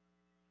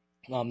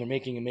 They're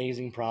making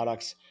amazing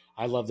products.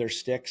 I love their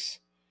sticks.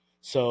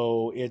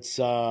 So it's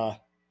a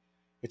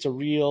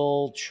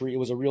real treat. It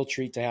was a real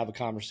treat to have a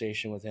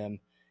conversation with him,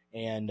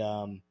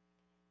 and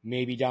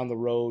maybe down the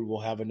road we'll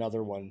have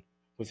another one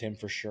with him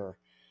for sure.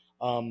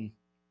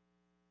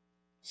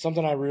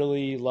 Something I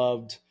really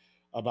loved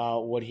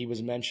about what he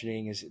was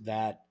mentioning is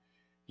that,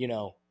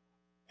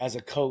 as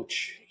a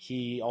coach,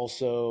 he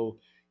also,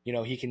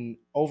 he can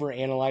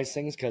overanalyze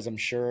things, because I'm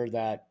sure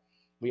that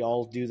we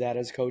all do that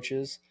as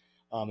coaches.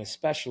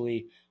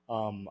 Especially,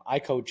 I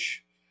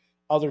coach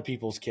other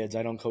people's kids.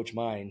 I don't coach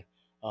mine,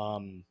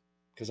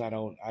 because I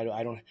don't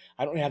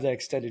have that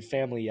extended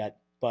family yet.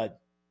 But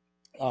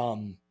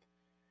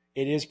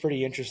it is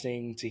pretty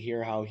interesting to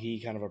hear how he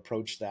kind of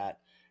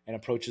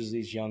approaches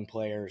these young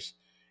players,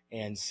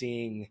 and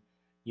seeing,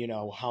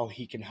 how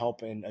he can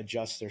help and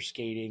adjust their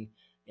skating,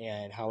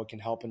 and how it can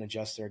help and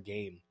adjust their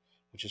game,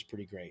 which is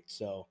pretty great.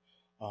 So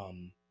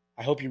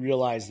I hope you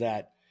realize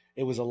that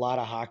it was a lot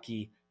of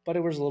hockey, but it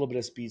was a little bit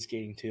of speed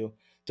skating too.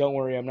 Don't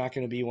worry, I'm not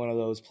going to be one of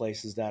those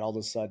places that all of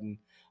a sudden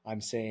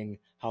I'm saying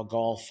how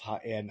golf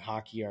and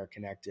hockey are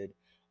connected,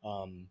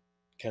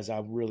 because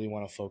I really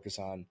want to focus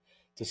on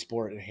the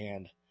sport at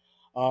hand.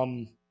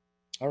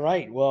 All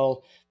right,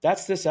 well,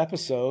 that's this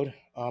episode.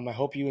 I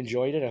hope you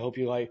enjoyed it. I hope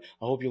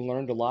you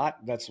learned a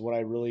lot. That's what I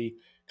really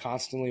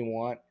constantly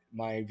want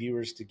my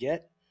viewers to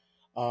get.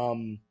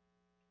 The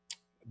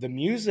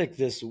music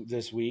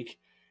this week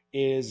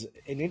is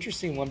an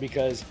interesting one,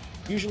 because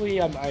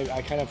usually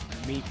I kind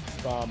of meet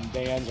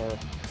bands or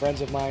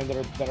friends of mine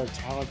that are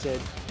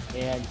talented,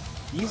 and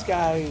these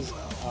guys,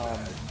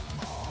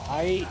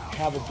 I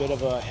have a bit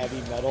of a heavy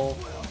metal.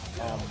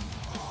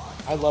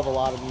 I love a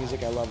lot of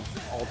music. I love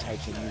all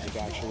types of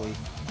music, actually,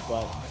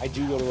 but I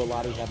do go to a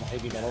lot of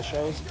heavy metal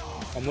shows.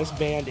 And this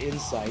band,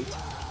 Insight,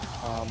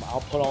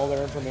 I'll put all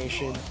their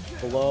information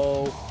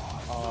below.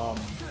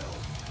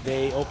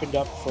 They opened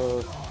up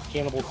for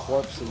Cannibal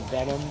Corpse and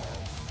Venom,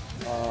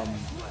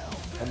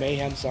 or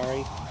Mayhem,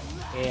 sorry,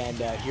 and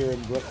here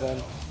in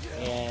Brooklyn.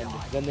 And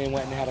then they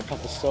went and had a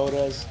couple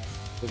sodas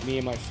with me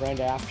and my friend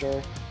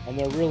after, and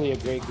they're really a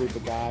great group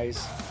of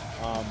guys.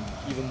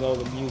 Even though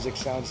the music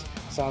sounds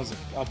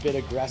a bit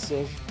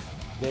aggressive,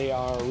 they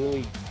are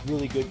really,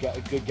 really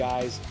good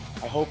guys.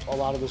 I hope a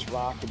lot of this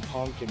rock and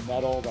punk and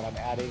metal that I'm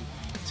adding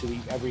to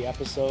every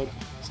episode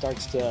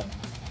starts to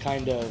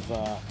kind of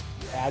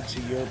add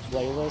to your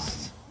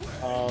playlist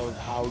of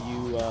how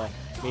you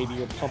maybe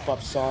your pump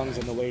up songs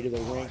on the way to the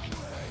rink,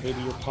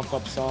 maybe your pump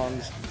up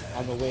songs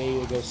on the way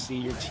to go see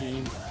your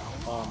team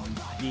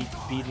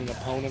beat an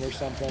opponent or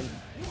something.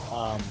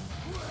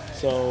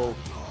 So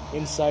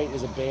Insight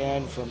is a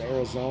band from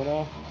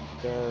Arizona.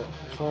 They're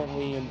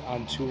currently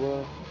on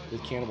tour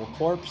with Cannibal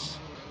Corpse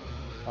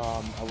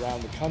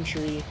around the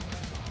country.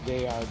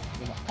 They are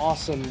an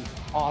awesome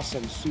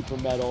super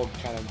metal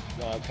kind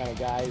of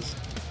guys,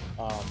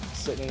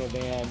 sitting in a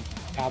van,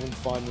 having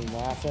fun and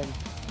laughing.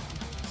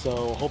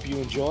 So hope you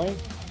enjoy.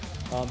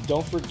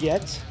 Don't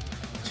forget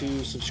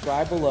to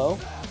subscribe below.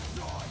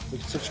 The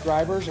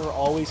subscribers are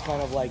always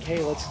kind of like,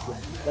 hey,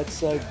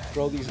 let's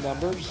grow these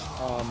numbers.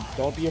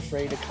 Don't be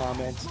afraid to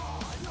comment.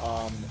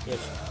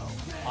 If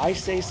I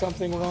say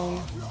something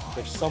wrong,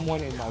 if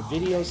someone in my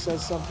video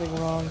says something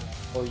wrong,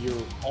 or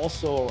you're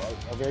also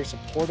are very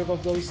supportive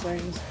of those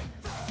things,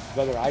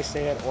 whether I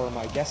say it or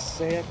my guests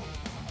say it,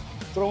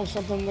 throw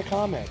something in the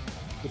comment.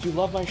 If you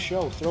love my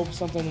show, throw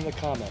something in the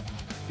comment.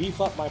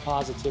 Beef up my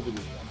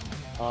positivity,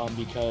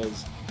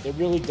 because it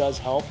really does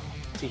help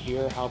to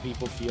hear how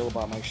people feel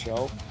about my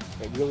show.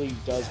 It really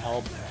does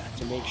help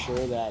to make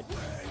sure that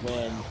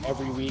when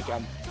every week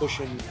I'm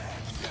pushing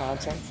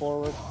content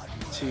forward,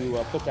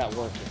 to put that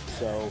work in.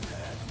 So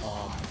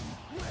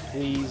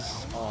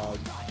please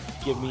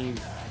give me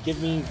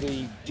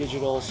the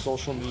digital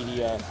social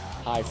media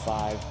high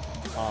five.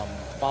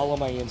 Follow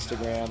my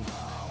Instagram.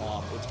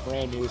 It's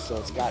brand new, so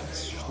it's got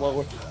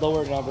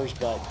lower numbers,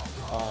 but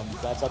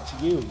that's up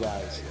to you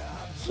guys.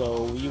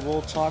 So we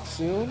will talk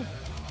soon.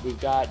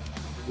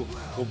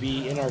 We'll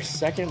be in our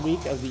second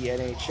week of the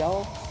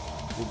NHL.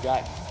 We've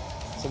got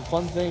some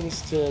fun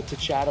things to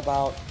chat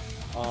about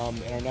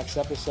in our next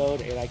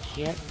episode, and I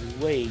can't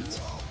wait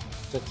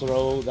to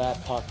throw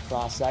that puck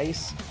cross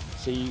ice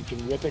so you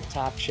can rip it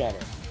top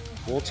cheddar.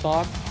 We'll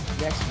talk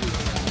next week.